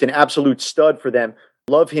just an absolute stud for them.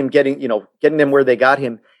 Love him getting them where they got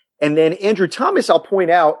him. And then Andrew Thomas, I'll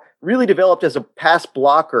point out, really developed as a pass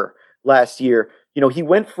blocker last year. He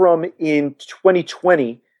went from in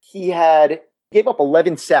 2020, he gave up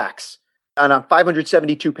 11 sacks on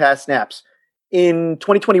 572 pass snaps. In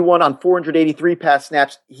 2021, on 483 pass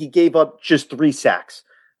snaps, he gave up just 3 sacks.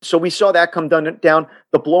 So we saw that come down.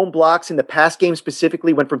 The blown blocks in the pass game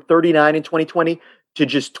specifically went from 39 in 2020 to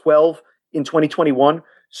just 12 in 2021.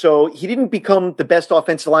 So he didn't become the best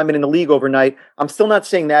offensive lineman in the league overnight. I'm still not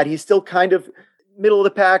saying that. He's still kind of middle of the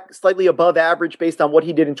pack, slightly above average based on what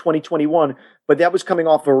he did in 2021. But that was coming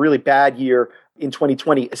off of a really bad year in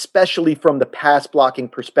 2020, especially from the pass blocking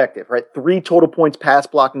perspective, right? 3 total points pass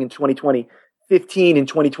blocking in 2020. 15 in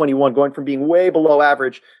 2021, going from being way below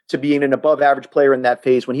average to being an above average player in that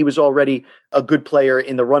phase when he was already a good player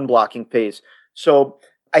in the run blocking phase. So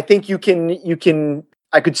I think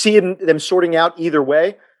I could see them sorting out either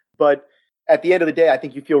way, but at the end of the day, I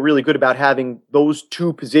think you feel really good about having those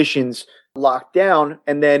two positions locked down.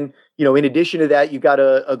 And then, in addition to that, you got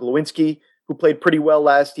a Glowinski who played pretty well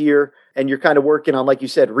last year, and you're kind of working on, like you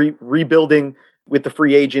said, rebuilding with the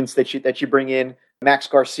free agents that you bring in. Max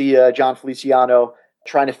Garcia, John Feliciano,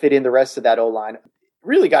 trying to fit in the rest of that O-line.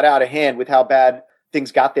 Really got out of hand with how bad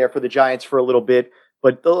things got there for the Giants for a little bit.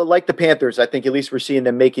 But like the Panthers, I think at least we're seeing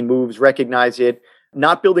them making moves, recognize it,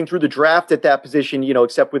 not building through the draft at that position,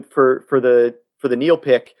 except for the Neal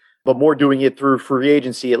pick, but more doing it through free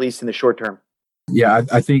agency, at least in the short term. Yeah,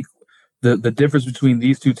 I think the difference between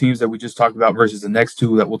these two teams that we just talked about versus the next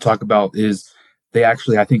two that we'll talk about is they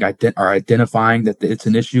actually, I think, are identifying that it's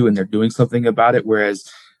an issue and they're doing something about it.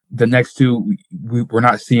 Whereas the next two, we're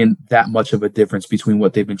not seeing that much of a difference between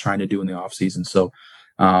what they've been trying to do in the offseason. So,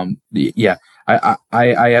 yeah,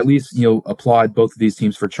 I at least, applaud both of these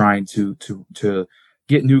teams for trying to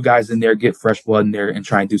get new guys in there, get fresh blood in there and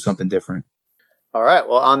try and do something different. All right.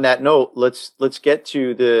 Well, on that note, let's get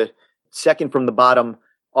to the second from the bottom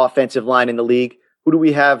offensive line in the league. Who do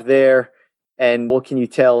we have there? And what can you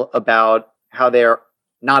tell about how they're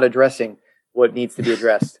not addressing what needs to be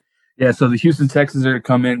addressed? Yeah, so the Houston Texans are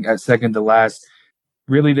coming at second to last.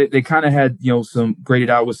 Really, they kind of had, some graded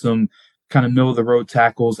out with some kind of middle-of-the-road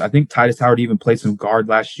tackles. I think Titus Howard even played some guard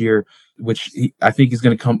last year, which I think he's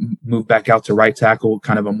going to move back out to right tackle,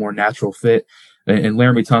 kind of a more natural fit. And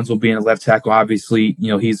Laramie Tunsil being a left tackle, obviously,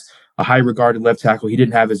 he's a high-regarded left tackle. He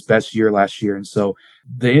didn't have his best year last year, and so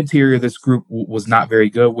the interior of this group was not very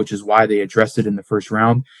good, which is why they addressed it in the first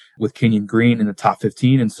round with Kenyon Green in the top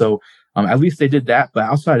 15. And so at least they did that. But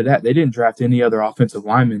outside of that, they didn't draft any other offensive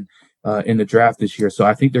linemen in the draft this year. So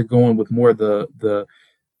I think they're going with more of the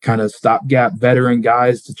kind of stopgap veteran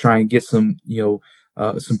guys to try and get some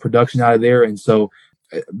production out of there. And so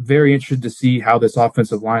very interested to see how this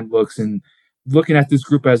offensive line looks. And looking at this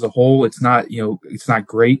group as a whole, it's not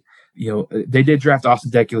great. They did draft Austin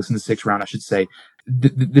Deculus in the 6th round, I should say.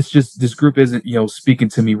 this group isn't, speaking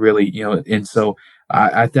to me really, and so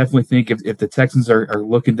I definitely think if the Texans are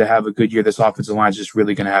looking to have a good year, this offensive line is just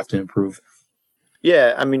really going to have to improve.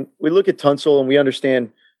 Yeah, I mean, we look at Tunsil and we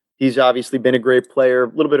understand he's obviously been a great player, a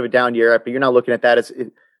little bit of a down year, but you're not looking at that as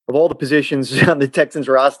of all the positions on the Texans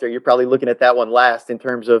roster, you're probably looking at that one last in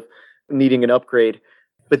terms of needing an upgrade.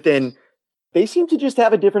 But then they seem to just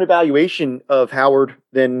have a different evaluation of Howard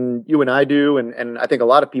than you and I do, and I think a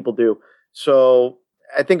lot of people do. So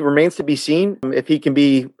I think it remains to be seen if he can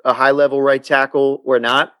be a high-level right tackle or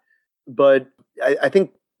not. But I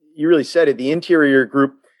think you really said it. The interior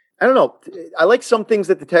group, I don't know. I like some things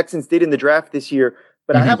that the Texans did in the draft this year,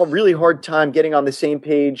 but I have a really hard time getting on the same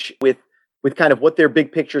page with kind of what their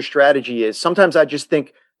big picture strategy is. Sometimes I just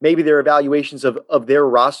think maybe their evaluations of their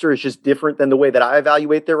roster is just different than the way that I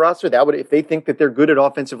evaluate their roster. That would, if they think that they're good at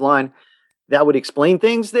offensive line, that would explain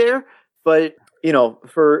things there. But,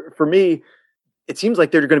 for me, it seems like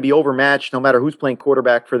they're going to be overmatched no matter who's playing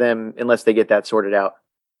quarterback for them unless they get that sorted out.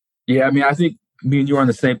 Yeah, I mean, I think me and you are on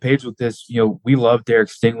the same page with this. We love Derek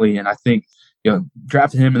Stingley, and I think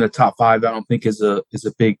drafting him in the top 5, I don't think is a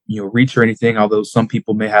big reach or anything. Although some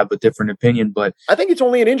people may have a different opinion, but I think it's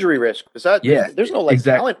only an injury risk. There's no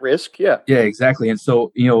talent risk. Yeah, exactly. And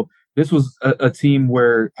so this was a team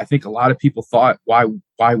where I think a lot of people thought, why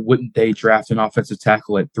wouldn't they draft an offensive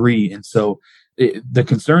tackle at 3? And so the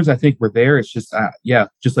concerns I think were there. It's just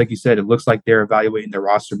just like you said, it looks like they're evaluating their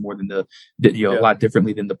roster more than a lot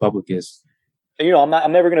differently than the public is. I'm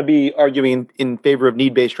never going to be arguing in favor of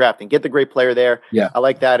need-based drafting. Get the great player there. Yeah, I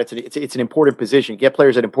like that. It's an important position. Get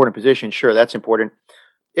players at important positions. Sure, that's important.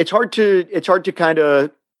 It's hard to kind of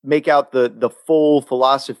make out the full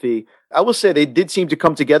philosophy. I will say they did seem to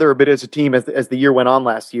come together a bit as a team as the year went on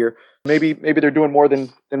last year. Maybe they're doing more than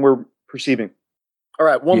we're perceiving. All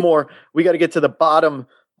right, one more. We got to get to the bottom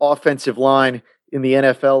offensive line in the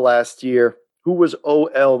NFL last year. Who was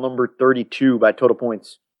OL number 32 by total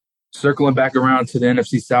points? Circling back around to the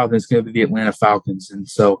NFC South, and it's going to be the Atlanta Falcons. And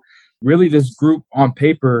so really this group on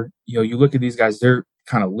paper, you look at these guys, they're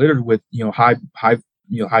kind of littered with, high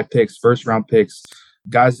picks, first round picks,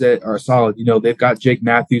 guys that are solid. They've got Jake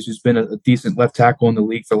Matthews, who's been a decent left tackle in the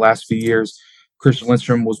league for the last few years. Christian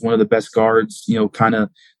Lindstrom was one of the best guards, kind of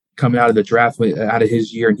coming out of the draft out of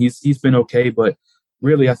his year. And he's been okay, but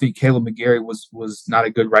really I think Caleb McGarry was not a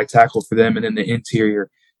good right tackle for them. And then the interior,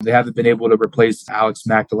 they haven't been able to replace Alex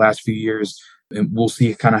Mack the last few years, and we'll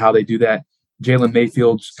see kind of how they do that. Jalen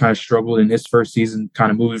Mayfield's kind of struggled in his first season, kind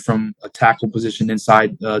of moving from a tackle position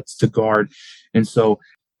inside to guard. And so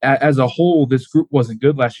as a whole, this group wasn't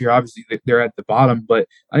good last year. Obviously, they're at the bottom, but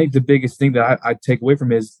I think the biggest thing that I take away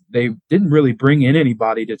from it is they didn't really bring in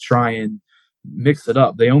anybody to try and mix it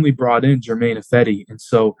up. They only brought in Germain Ifedi, and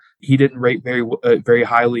so he didn't rate very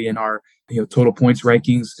highly in our total points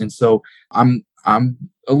rankings. And so I'm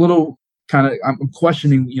a little I'm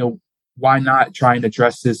questioning, why not try and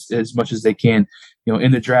address this as much as they can.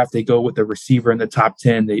 In the draft, they go with a receiver in the top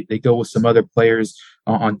 10. They go with some other players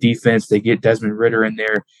on defense. They get Desmond Ridder in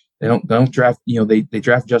there. They don't draft, they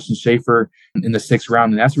draft Justin Schaefer in the 6th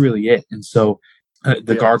round, and that's really it. And so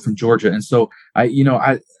the guard from Georgia. And so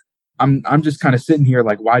I'm just kind of sitting here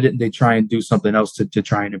like, why didn't they try and do something else to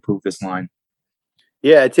try and improve this line?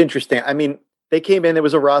 Yeah, it's interesting. I mean, they came in, there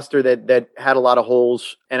was a roster that had a lot of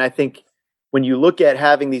holes. And I think when you look at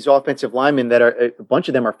having these offensive linemen that are, a bunch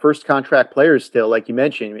of them are first contract players still, like you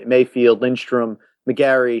mentioned, Mayfield, Lindstrom,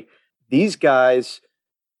 McGarry, these guys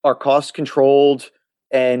are cost controlled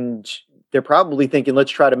and they're probably thinking,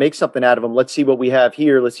 let's try to make something out of them. Let's see what we have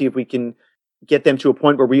here. Let's see if we can get them to a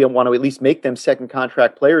point where we want to at least make them second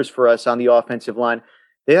contract players for us on the offensive line.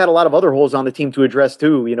 They had a lot of other holes on the team to address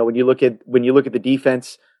too. When you look at the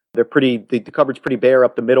defense, they're the coverage pretty bare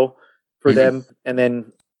up the middle for them. And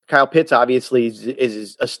then Kyle Pitts obviously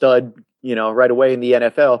is a stud, right away in the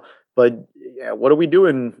NFL. But what are we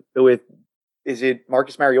doing with? Is it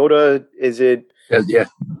Marcus Mariota? Is it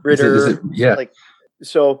Ridder?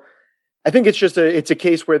 So I think it's a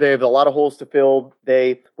case where they have a lot of holes to fill.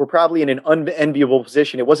 They were probably in an unenviable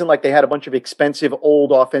position. It wasn't like they had a bunch of expensive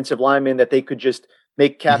old offensive linemen that they could just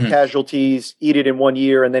make cap casualties, eat it in 1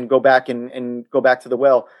 year, and then go back and go back to the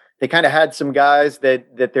well. They kind of had some guys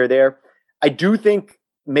that they're there. I do think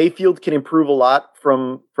Mayfield can improve a lot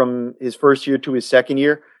from his first year to his second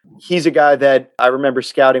year. He's a guy that I remember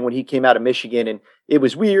scouting when he came out of Michigan, and it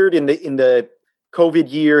was weird in the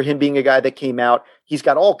COVID year, him being a guy that came out. He's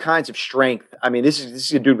got all kinds of strength. I mean, this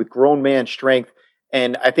is a dude with grown man strength,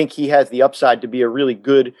 and I think he has the upside to be a really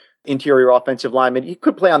good interior offensive lineman. He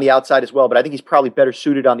could play on the outside as well, but I think he's probably better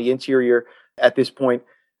suited on the interior at this point.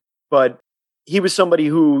 But he was somebody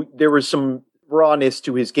who there was some rawness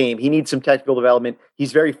to his game. He needs some technical development.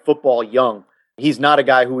 He's very football young. He's not a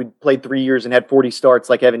guy who had played 3 years and had 40 starts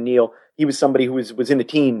like Evan Neal. He was somebody who was in the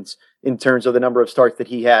teens in terms of the number of starts that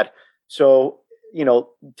he had. So,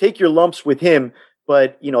 take your lumps with him.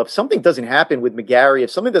 But, if something doesn't happen with McGarry,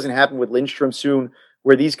 if something doesn't happen with Lindstrom soon,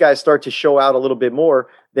 where these guys start to show out a little bit more,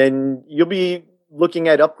 then you'll be looking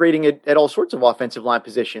at upgrading at all sorts of offensive line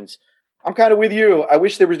positions. I'm kind of with you. I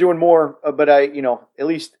wish they were doing more, but at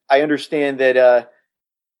least I understand that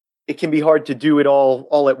it can be hard to do it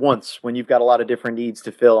all at once when you've got a lot of different needs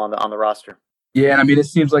to fill on the roster. Yeah, I mean, it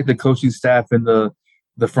seems like the coaching staff and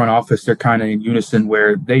the front office, they're kind of in unison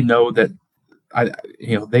where they know that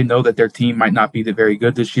they know that their team might not be very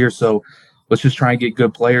good this year. So let's just try and get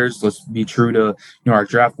good players. Let's be true to our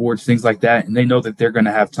draft boards, things like that. And they know that they're going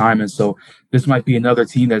to have time. And so this might be another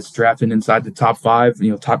team that's drafted inside the top 5,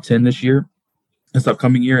 top 10 this year, this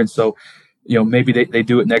upcoming year. And so maybe they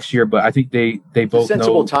do it next year, but I think they both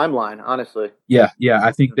sensible know timeline, honestly. Yeah.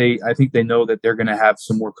 I think they know that they're going to have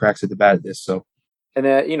some more cracks at the bat at this. So, and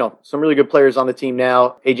some really good players on the team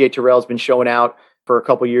now. AJ Terrell's been showing out for a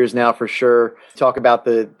couple years now, for sure. Talk about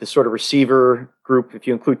the sort of receiver group, if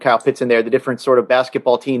you include Kyle Pitts in there, the different sort of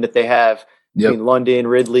basketball team that they have between London,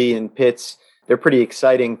 Ridley, and Pitts. They're pretty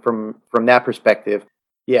exciting from that perspective.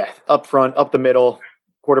 Yeah, up front, up the middle,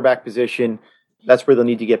 quarterback position. That's where they'll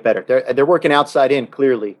need to get better. They're working outside in,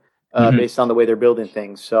 clearly, based on the way they're building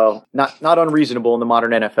things. So not unreasonable in the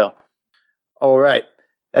modern NFL. All right.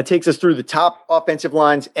 That takes us through the top offensive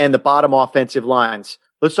lines and the bottom offensive lines.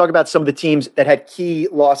 Let's talk about some of the teams that had key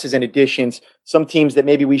losses and additions, some teams that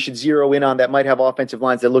maybe we should zero in on that might have offensive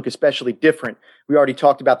lines that look especially different. We already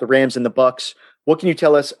talked about the Rams and the Bucs. What can you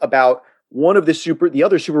tell us about one of the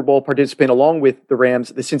other Super Bowl participant along with the Rams,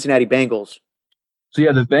 the Cincinnati Bengals? So,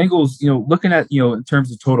 yeah, the Bengals, looking at, in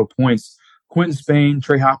terms of total points, Quentin Spain,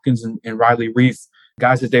 Trey Hopkins, and Riley Reif,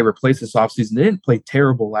 guys that they replaced this offseason, they didn't play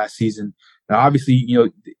terrible last season. Now, obviously,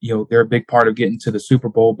 they're a big part of getting to the Super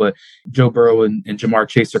Bowl, but Joe Burrow and Jamar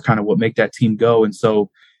Chase are kind of what make that team go. And so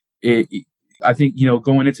I think,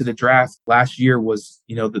 going into the draft last year was,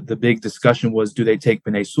 the big discussion was, do they take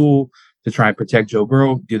Penei Sewell to try and protect Joe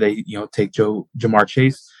Burrow? Do they, take Jamar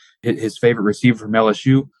Chase, his favorite receiver from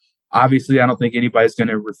LSU? Obviously, I don't think anybody's going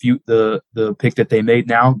to refute the pick that they made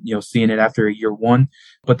now, seeing it after year one.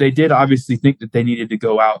 But they did obviously think that they needed to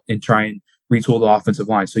go out and try and retool the offensive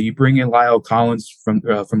line. So you bring in Lyle Collins from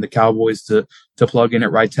the Cowboys to plug in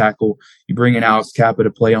at right tackle. You bring in Alex Kappa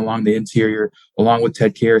to play along the interior, along with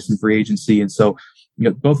Ted Karras in free agency. And so,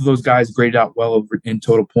 both of those guys graded out well over in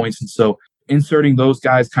total points. And so inserting those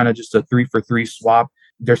guys, kind of just a 3-for-3 swap.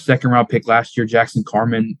 Their second round pick last year, Jackson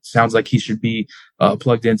Carman, sounds like he should be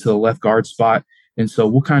plugged into the left guard spot. And so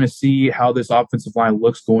we'll kind of see how this offensive line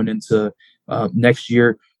looks going into next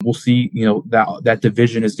year. We'll see, that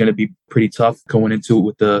division is going to be pretty tough going into it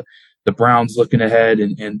with the Browns looking ahead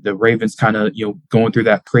and the Ravens kind of, going through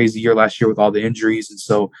that crazy year last year with all the injuries. And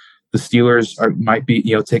so the Steelers might be,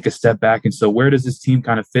 take a step back. And so where does this team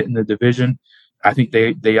kind of fit in the division? I think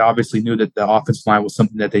they obviously knew that the offensive line was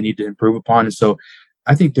something that they need to improve upon. And so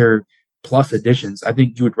I think they're plus additions. I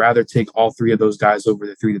think you would rather take all 3 of those guys over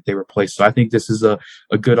the 3 that they replaced. So I think this is a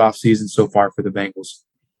good offseason so far for the Bengals.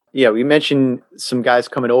 Yeah, we mentioned some guys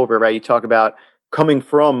coming over, right? You talk about coming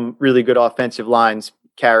from really good offensive lines,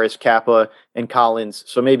 Karras, Kappa, and Collins.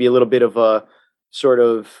 So maybe a little bit of a sort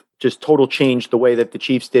of just total change the way that the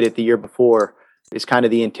Chiefs did it the year before is kind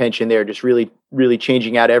of the intention there. Just really, really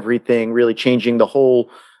changing out everything, really changing the whole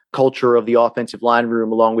culture of the offensive line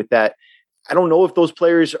room along with that. I don't know if those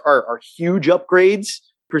players are huge upgrades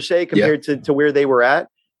per se compared to where they were at.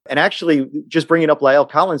 And actually, just bringing up Lyle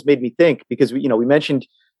Collins made me think, because we mentioned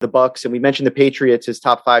the Bucs and we mentioned the Patriots as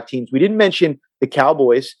top 5 teams. We didn't mention the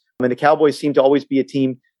Cowboys. I mean, the Cowboys seem to always be a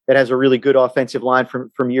team that has a really good offensive line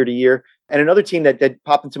from year to year. And another team that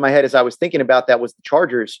popped into my head as I was thinking about that was the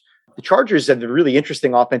Chargers. The Chargers have a really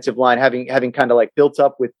interesting offensive line, having kind of like built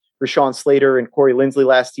up with Rashawn Slater and Corey Linsley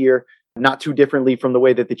last year. Not too differently from the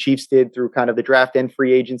way that the Chiefs did through kind of the draft and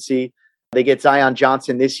free agency. They get Zion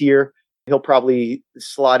Johnson this year. He'll probably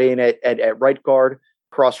slot in at right guard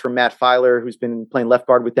across from Matt Filer, who's been playing left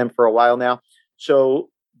guard with them for a while now. So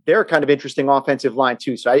they're kind of interesting offensive line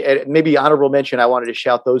too. So maybe honorable mention, I wanted to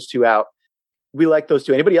shout those 2 out. We like those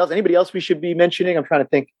 2. Anybody else we should be mentioning? I'm trying to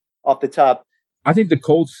think off the top. I think the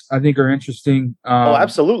Colts, are interesting.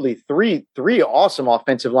 Absolutely. Three awesome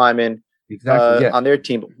offensive linemen. Exactly. On their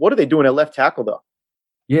team. What are they doing at left tackle though?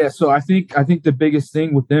 Yeah, so I think the biggest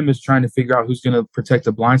thing with them is trying to figure out who's going to protect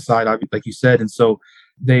the blind side, like you said. And so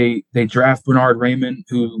they draft Bernard Raymond,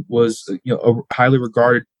 who was a highly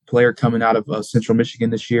regarded player coming out of Central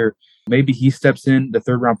Michigan this year. maybe he steps in, the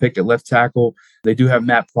third-round pick at left tackle. They do have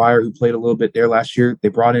Matt Pryor, who played a little bit there last year. They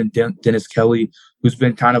brought in Dennis Kelly, who's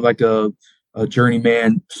been kind of like a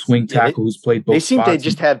journeyman swing tackle who's played both spots. They seem to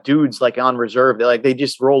just have dudes like on reserve. They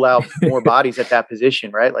just roll out more bodies at that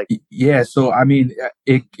position, right? Yeah. So, I mean,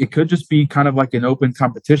 it could just be kind of like an open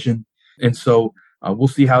competition. And so we'll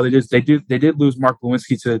see how it is. They did lose Mark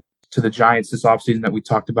Lewinsky to the Giants this offseason that we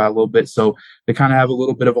talked about a little bit. So they kind of have a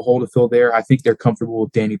little bit of a hole to fill there. I think they're comfortable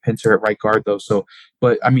with Danny Pinter at right guard though. So,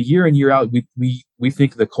 but I mean, year in, year out, we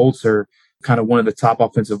think the Colts are kind of one of the top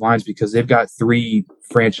offensive lines because they've got 3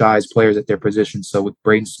 franchise players at their position. So with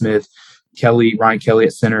Braden Smith, Ryan Kelly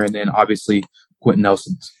at center, and then obviously Quentin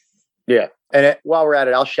Nelson. Yeah. And while we're at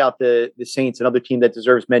it, I'll shout the Saints, another team that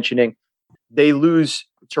deserves mentioning. They lose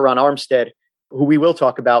Teron Armstead, who we will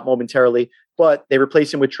talk about momentarily, but they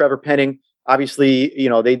replace him with Trevor Penning. Obviously,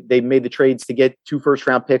 they made the trades to get 2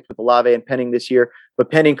 first-round picks with Olave and Penning this year, but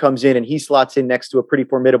Penning comes in and he slots in next to a pretty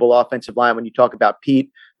formidable offensive line when you talk about Pete,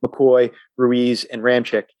 McCoy, Ruiz, and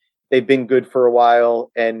Ramczyk. They've been good for a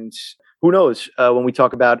while, and who knows when we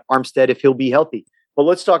talk about Armstead if he'll be healthy. But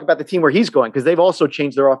let's talk about the team where he's going, because they've also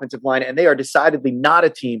changed their offensive line, and they are decidedly not a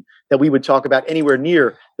team that we would talk about anywhere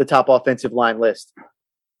near the top offensive line list.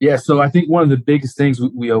 Yeah, so I think one of the biggest things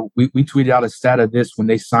we tweeted out a stat of this when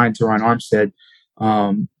they signed Teron Armstead.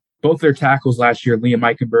 Both their tackles last year, Liam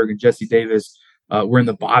Eichenberg and Jesse Davis, were in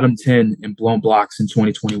the bottom 10 in blown blocks in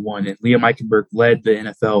 2021. And Liam Eichenberg led the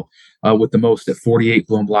NFL with the most at 48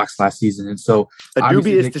 blown blocks last season. And so a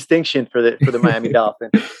dubious distinction for the Miami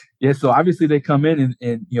Dolphins. Yeah, so obviously they come in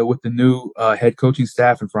and with the new head coaching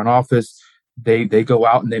staff and front office, they go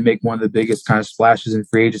out and they make one of the biggest kind of splashes in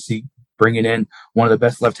free agency, bringing in one of the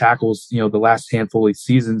best left tackles, the last handful of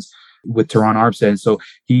seasons with Teron Armstead. And so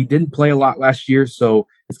he didn't play a lot last year. So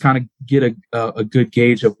it's kind of get a good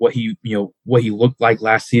gauge of what he looked like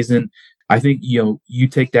last season. I think, you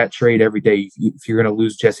take that trade every day if you're going to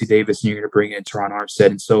lose Jesse Davis and you're going to bring in Teron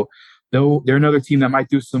Armstead. And so they're another team that might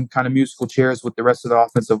do some kind of musical chairs with the rest of the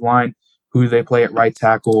offensive line. Who do they play at right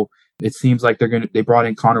tackle? It seems like they brought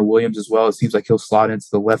in Connor Williams as well. It seems like he'll slot into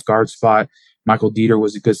the left guard spot. Michael Dieter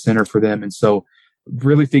was a good center for them. And so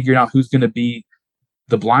really figuring out who's going to be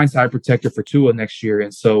the blindside protector for Tua next year.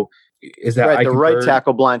 And so is that the right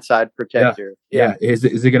tackle blindside protector? Yeah. Is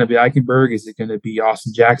it going to be Eichenberg? Is it going to be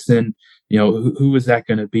Austin Jackson? Who is that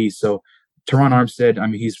going to be? So Teron Armstead, I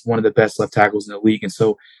mean, he's one of the best left tackles in the league. And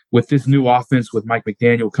so with this new offense, with Mike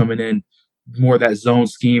McDaniel coming in, more of that zone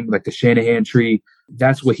scheme, like the Shanahan tree,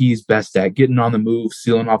 that's what he's best at, getting on the move,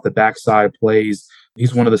 sealing off the backside plays.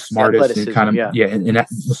 He's one of the smartest and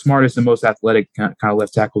the smartest and most athletic kind of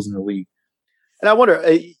left tackles in the league. And I wonder,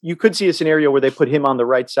 you could see a scenario where they put him on the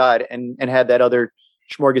right side and had that other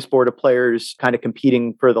smorgasbord of players kind of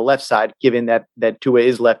competing for the left side, given that Tua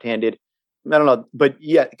is left-handed. I don't know. But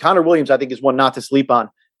yeah, Connor Williams, I think, is one not to sleep on.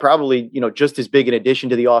 Probably, just as big an addition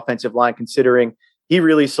to the offensive line, considering he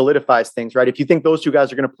really solidifies things, right? If you think those two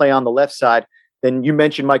guys are going to play on the left side, then you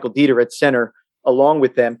mentioned Michael Dieter at center along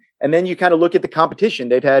with them. And then you kind of look at the competition.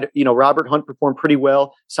 They've had, Robert Hunt performed pretty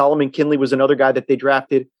well. Solomon Kinley was another guy that they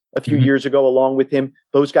drafted a few years ago along with him.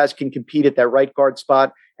 Those guys can compete at that right guard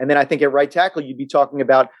spot. And then I think at right tackle, you'd be talking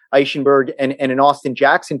about Eichenberg and an Austin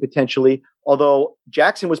Jackson potentially. Although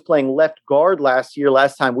Jackson was playing left guard last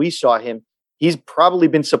time we saw him. He's probably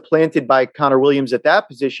been supplanted by Connor Williams at that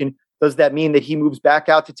position. Does that mean that he moves back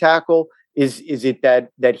out to tackle? Is it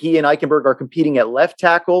that he and Eichenberg are competing at left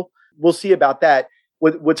tackle? We'll see about that.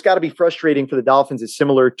 What's got to be frustrating for the Dolphins is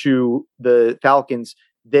similar to the Falcons.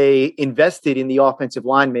 They invested in the offensive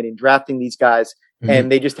linemen in drafting these guys,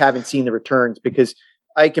 and they just haven't seen the returns because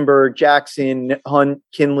Eichenberg, Jackson, Hunt,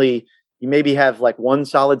 Kinley, you maybe have like one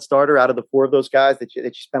solid starter out of the 4 of those guys that you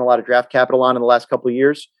spent a lot of draft capital on in the last couple of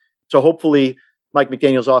years. So hopefully Mike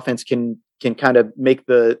McDaniel's offense can kind of make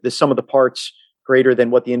the sum of the parts greater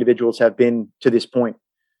than what the individuals have been to this point.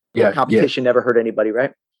 Competition never hurt anybody,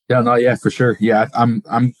 right? Yeah, for sure. Yeah,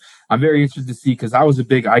 I'm very interested to see, because I was a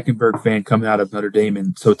big Eichenberg fan coming out of Notre Dame,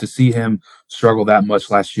 and so to see him struggle that much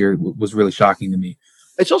last year was really shocking to me.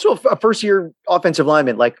 It's also a first-year offensive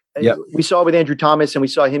lineman, we saw with Andrew Thomas, and we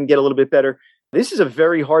saw him get a little bit better. This is a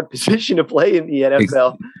very hard position to play in the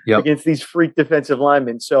NFL against these freak defensive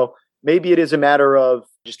linemen. So maybe it is a matter of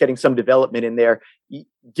just getting some development in there.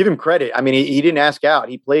 Give him credit. I mean, he didn't ask out.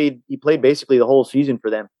 He played basically the whole season for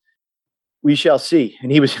them. We shall see.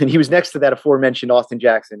 And he was next to that aforementioned Austin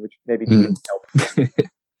Jackson, which maybe didn't help.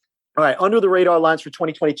 All right, under the radar lines for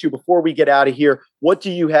 2022. Before we get out of here, what do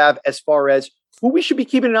you have as far as who we should be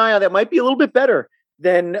keeping an eye on that might be a little bit better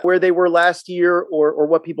than where they were last year, or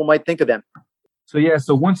what people might think of them?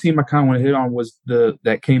 So one team I kind of want to hit on was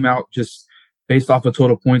that came out just based off of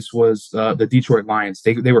total points was the Detroit Lions.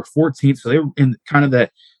 They were 14th, so they were in kind of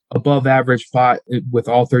that above average spot with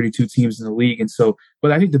all 32 teams in the league. And so,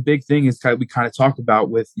 but I think the big thing is we kind of talked about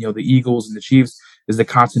with the Eagles and the Chiefs is the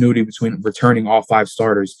continuity between returning all 5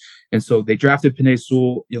 starters. And so they drafted Penei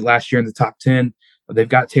Sewell last year in the top 10. They've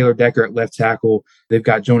got Taylor Decker at left tackle. They've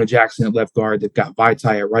got Jonah Jackson at left guard. They've got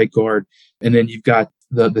Vaitai at right guard. And then you've got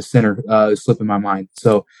the center slipping my mind.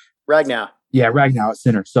 So Ragnow. Yeah, Ragnow at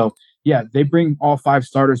center. So yeah, they bring all 5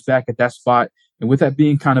 starters back at that spot. And with that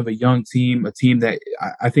being kind of a young team, a team that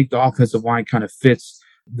I think the offensive line kind of fits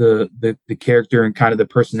the character and kind of the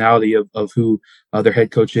personality of who their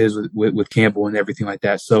head coach is with Campbell and everything like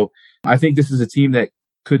that. So I think this is a team that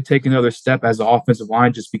could take another step as an offensive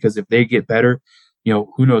line, just because if they get better,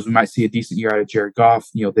 who knows, we might see a decent year out of Jared Goff.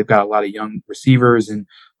 They've got a lot of young receivers and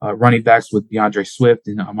running backs with DeAndre Swift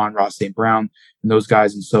and Amon-Ra St. Brown and those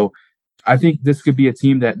guys. And so I think this could be a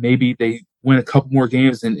team that maybe they win a couple more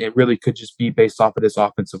games, and it really could just be based off of this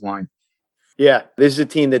offensive line. Yeah, this is a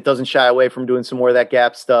team that doesn't shy away from doing some more of that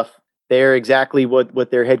gap stuff. They're exactly what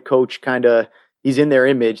their head coach he's in their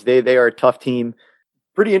image. They are a tough team.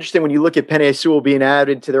 Pretty interesting when you look at Penei Sewell being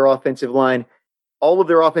added to their offensive line. All of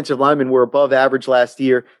their offensive linemen were above average last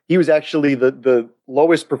year. He was actually the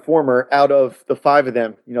lowest performer out of the 5 of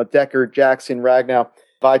them. Decker, Jackson, Ragnow,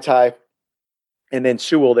 Vaitai, and then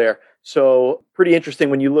Sewell there. So pretty interesting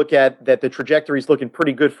when you look at that. The trajectory is looking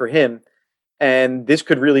pretty good for him. And this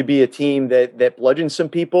could really be a team that bludgeons some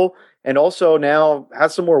people and also now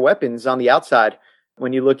has some more weapons on the outside.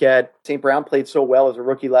 When you look at St. Brown played so well as a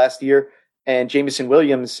rookie last year, and Jameson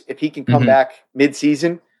Williams, if he can come back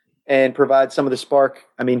mid-season and provide some of the spark,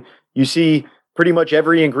 I mean, you see pretty much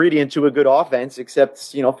every ingredient to a good offense except,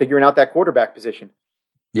 figuring out that quarterback position.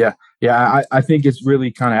 Yeah. I think it's really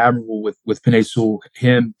kind of admirable with Penei Sewell,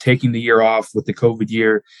 him taking the year off with the COVID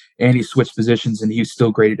year, and he switched positions and he's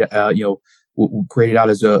still graded out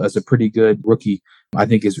as a pretty good rookie. I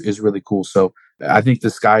think is really cool. So I think the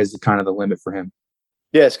sky is kind of the limit for him.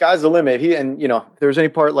 Yeah, sky's the limit. If there's any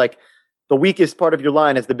part like the weakest part of your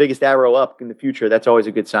line has the biggest arrow up in the future, that's always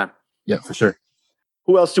a good sign. Yeah, for sure.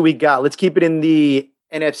 Who else do we got? Let's keep it in the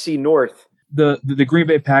NFC North. The Green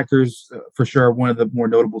Bay Packers, for sure, are one of the more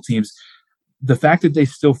notable teams. The fact that they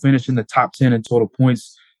still finished in the top 10 in total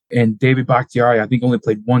points, and David Bakhtiari, I think, only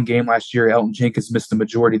played 1 game last year. Elton Jenkins missed the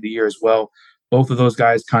majority of the year as well. Both of those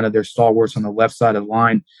guys, kind of their stalwarts on the left side of the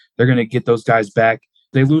line. They're going to get those guys back.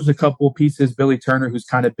 They lose a couple of pieces. Billy Turner, who's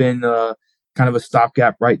kind of been kind of a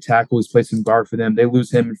stopgap right tackle, who's played some guard for them. They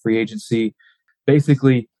lose him in free agency.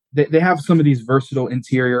 Basically, they have some of these versatile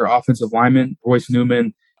interior offensive linemen, Royce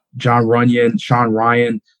Newman, John Runyon, Sean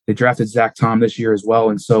Ryan. They drafted Zach Tom this year as well.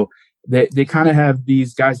 And so they kind of have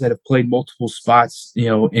these guys that have played multiple spots,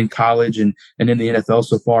 in college and in the NFL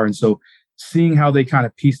so far. And so seeing how they kind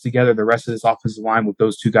of piece together the rest of this offensive line with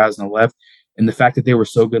those 2 guys on the left, and the fact that they were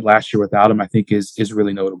so good last year without him, I think is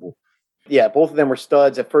really notable. Yeah, both of them were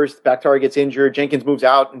studs. At first, Bakhtiari gets injured. Jenkins moves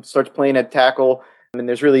out and starts playing at tackle. And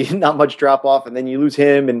there's really not much drop off. And then you lose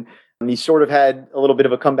him. And he sort of had a little bit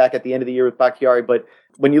of a comeback at the end of the year with Bakhtiari. But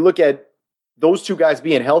when you look at those 2 guys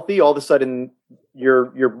being healthy, all of a sudden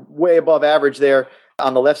you're way above average there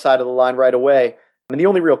on the left side of the line right away. And the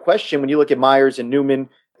only real question when you look at Myers and Newman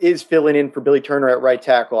is filling in for Billy Turner at right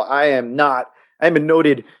tackle. I am a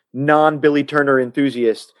noted non-Billy Turner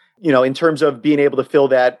enthusiast. In terms of being able to fill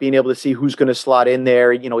that, being able to see who's going to slot in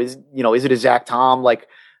there, is it a Zach Tom? Like,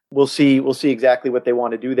 we'll see exactly what they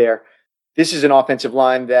want to do there. This is an offensive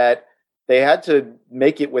line that they had to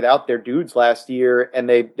make it without their dudes last year, and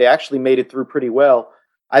they actually made it through pretty well.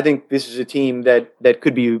 I think this is a team that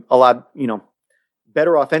could be a lot,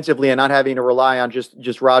 better offensively and not having to rely on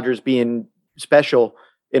just Rodgers being special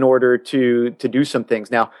in order to do some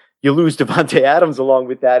things. Now, you lose Devontae Adams along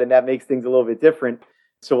with that, and that makes things a little bit different.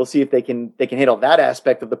 So we'll see if they can handle that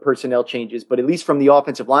aspect of the personnel changes. But at least from the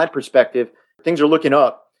offensive line perspective, things are looking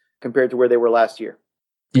up compared to where they were last year.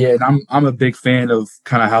 Yeah, and I'm a big fan of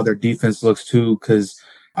kind of how their defense looks too, because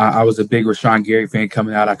I was a big Rashawn Gary fan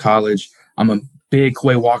coming out of college. I'm a big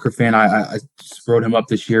Quay Walker fan. I wrote him up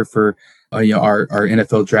this year for our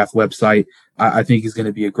NFL draft website. I think he's going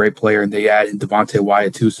to be a great player, and they add in Devontae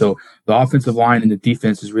Wyatt too. So the offensive line and the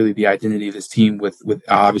defense is really the identity of this team with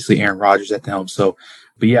obviously Aaron Rodgers at the helm. So,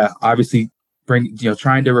 but yeah, obviously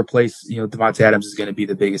trying to replace Devontae Adams is going to be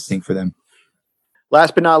the biggest thing for them.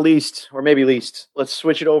 Last but not least, or maybe least, let's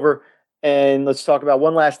switch it over and let's talk about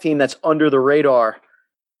one last team that's under the radar.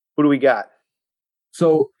 Who do we got?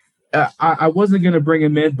 So I wasn't going to bring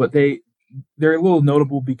him in, but they they're a little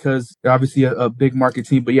notable because they're obviously a big market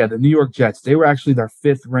team. But yeah, the New York Jets, they were actually their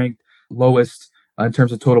 5th ranked lowest in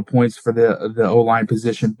terms of total points for the O-line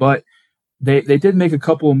position. But they did make a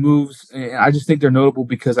couple of moves, and I just think they're notable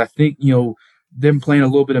because I think, them playing a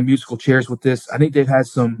little bit of musical chairs with this. I think they got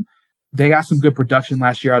some good production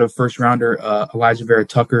last year out of first rounder Elijah Vera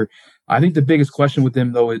Tucker. I think the biggest question with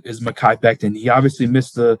him, though, is Mekhi Becton. He obviously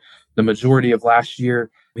missed the majority of last year.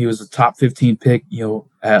 He was a top 15 pick,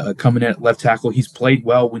 coming in at left tackle. He's played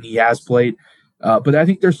well when he has played. But I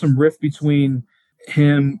think there's some rift between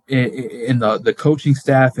him and the coaching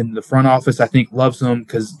staff and the front office. I think loves him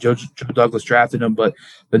because Joe Douglas drafted him, but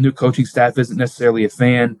the new coaching staff isn't necessarily a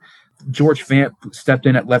fan. George Fant stepped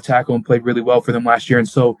in at left tackle and played really well for them last year. And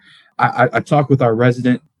so I talked with our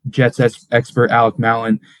resident Jets expert, Alec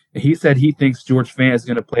Mallon, and he said he thinks George Fant is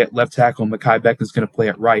going to play at left tackle and Mekhi Becton is going to play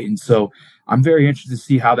at right. And so I'm very interested to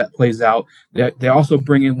see how that plays out. They also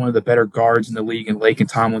bring in one of the better guards in the league in Laken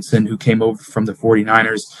Tomlinson, who came over from the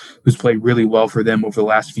 49ers, who's played really well for them over the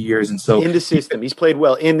last few years. And so in the system, he's played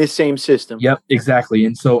well in this same system. Yep, exactly.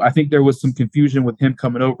 And so I think there was some confusion with him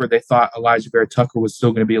coming over. They thought Elijah Vera Tucker was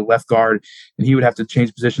still going to be a left guard and he would have to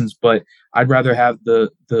change positions. But I'd rather have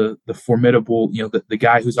the formidable, the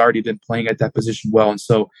guy who's already been playing at that position well. And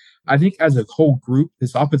so I think as a whole group,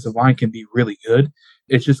 this offensive line can be really good.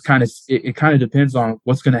 It's just kind of depends on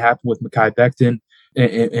what's going to happen with Mekhi Becton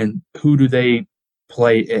and who do they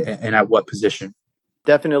play and at what position.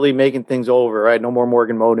 Definitely making things over, right? No more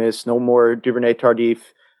Morgan Monis, no more Duvernay Tardif.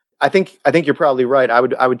 I think you're probably right.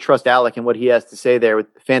 I would trust Alec and what he has to say there with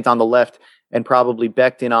Fant on the left and probably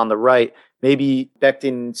Becton on the right. Maybe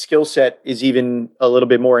Becton's skill set is even a little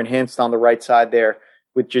bit more enhanced on the right side there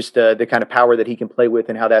with just the kind of power that he can play with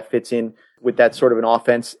and how that fits in with that sort of an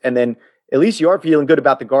offense. And then at least you are feeling good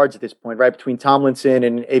about the guards at this point, right? Between Tomlinson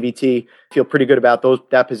and AVT, feel pretty good about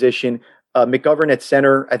that position. McGovern at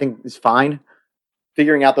center, I think, is fine.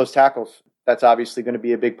 Figuring out those tackles, that's obviously going to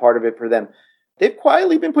be a big part of it for them. They've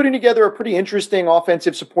quietly been putting together a pretty interesting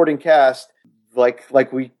offensive supporting cast.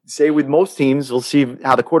 Like we say with most teams, we'll see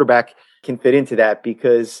how the quarterback can fit into that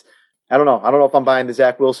because I don't know if I'm buying the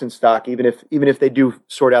Zach Wilson stock, even if they do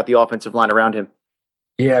sort out the offensive line around him.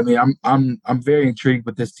 Yeah, I mean, I'm very intrigued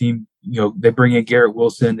with this team. They bring in Garrett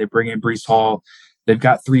Wilson, they bring in Breece Hall. They've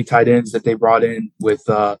got 3 tight ends that they brought in with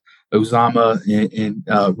Uzama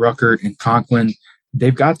and Rucker and Conklin.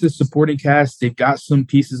 They've got this supporting cast. They've got some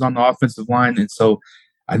pieces on the offensive line, and so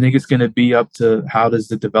I think it's going to be up to how does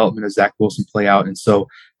the development of Zach Wilson play out, and so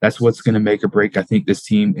that's what's going to make or break, I think, this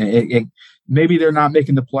team. And maybe they're not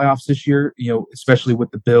making the playoffs this year, especially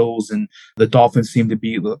with the Bills and the Dolphins seem to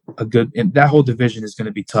be a good, and that whole division is going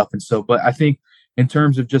to be tough. And so, but I think in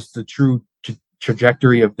terms of just the true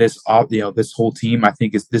trajectory of this, this whole team, I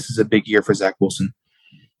think this is a big year for Zach Wilson.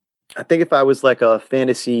 I think if I was like a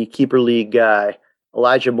fantasy keeper league guy,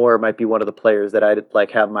 Elijah Moore might be one of the players that I'd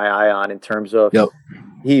have my eye on in terms of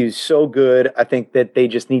he's so good. I think that they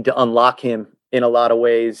just need to unlock him in a lot of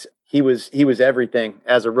ways. He was everything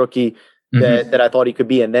as a rookie that I thought he could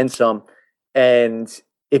be, and then some. And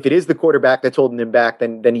if it is the quarterback that's holding him back,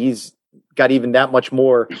 then he's got even that much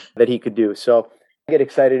more that he could do. So I get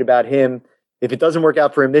excited about him. If it doesn't work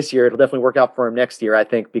out for him this year, it'll definitely work out for him next year, I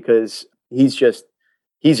think, because he's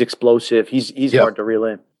explosive. He's hard to reel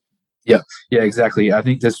in. Yeah, exactly. I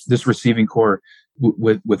think this receiving core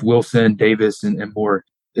with Wilson, Davis, and Moore,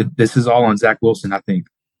 this is all on Zach Wilson, I think.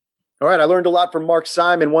 All right, I learned a lot from Mark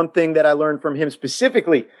Simon. One thing that I learned from him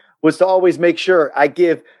specifically was to always make sure I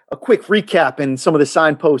give a quick recap and some of the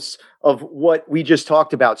signposts of what we just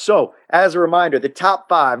talked about. So, as a reminder, the top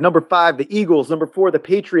 5, number 5, the Eagles, number 4, the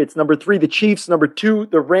Patriots, number 3, the Chiefs, number 2,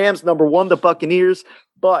 the Rams, number 1, the Buccaneers.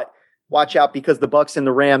 But watch out because the Bucs and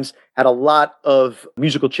the Rams had a lot of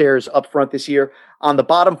musical chairs up front this year. On the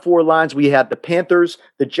bottom 4 lines, we had the Panthers,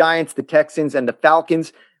 the Giants, the Texans, and the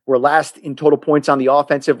Falcons. Were last in total points on the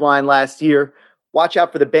offensive line last year. Watch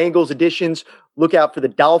out for the Bengals additions. Look out for the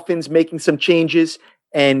Dolphins making some changes.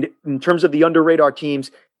 And in terms of the under radar teams,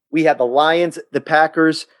 we had the Lions, the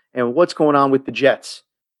Packers, and what's going on with the Jets.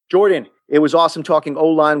 Jordan, it was awesome talking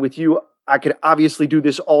O-line with you. I could obviously do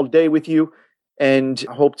this all day with you and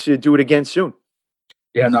I hope to do it again soon.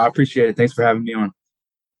 Yeah, no, I appreciate it. Thanks for having me on.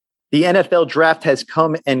 The NFL draft has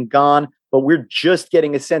come and gone, but we're just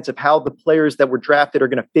getting a sense of how the players that were drafted are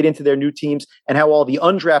going to fit into their new teams and how all the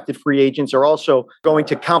undrafted free agents are also going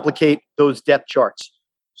to complicate those depth charts.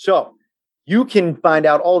 So you can find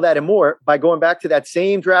out all that and more by going back to that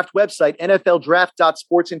same draft website,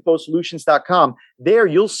 nfldraft.sportsinfosolutions.com. There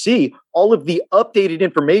you'll see all of the updated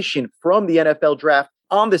information from the NFL draft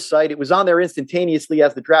on the site. It was on there instantaneously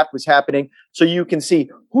as the draft was happening. So you can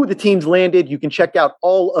see who the teams landed. You can check out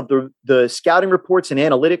all of the scouting reports and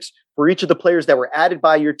analytics for each of the players that were added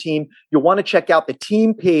by your team. You'll want to check out the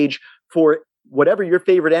team page for whatever your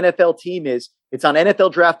favorite NFL team is. It's on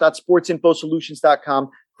nfldraft.sportsinfosolutions.com.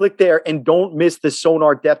 Click there and don't miss the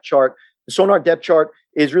Sonar depth chart. The Sonar depth chart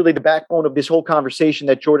is really the backbone of this whole conversation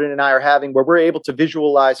that Jordan and I are having, where we're able to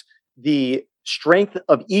visualize the strength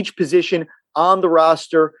of each position on the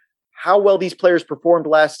roster, how well these players performed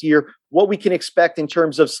last year, what we can expect in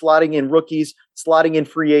terms of slotting in rookies, slotting in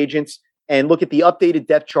free agents, and look at the updated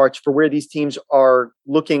depth charts for where these teams are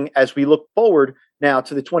looking as we look forward now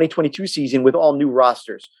to the 2022 season with all new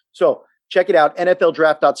rosters. So check it out,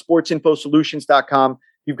 nfldraft.sportsinfosolutions.com.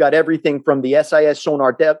 You've got everything from the SIS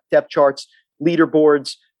Sonar depth charts,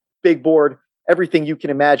 leaderboards, big board, everything you can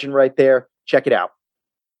imagine right there. Check it out.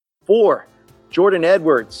 For Jordan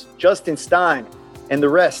Edwards, Justin Stein, and the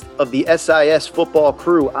rest of the SIS football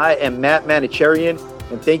crew, I am Matt Manicherian,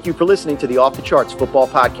 and thank you for listening to the Off the Charts Football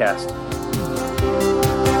Podcast.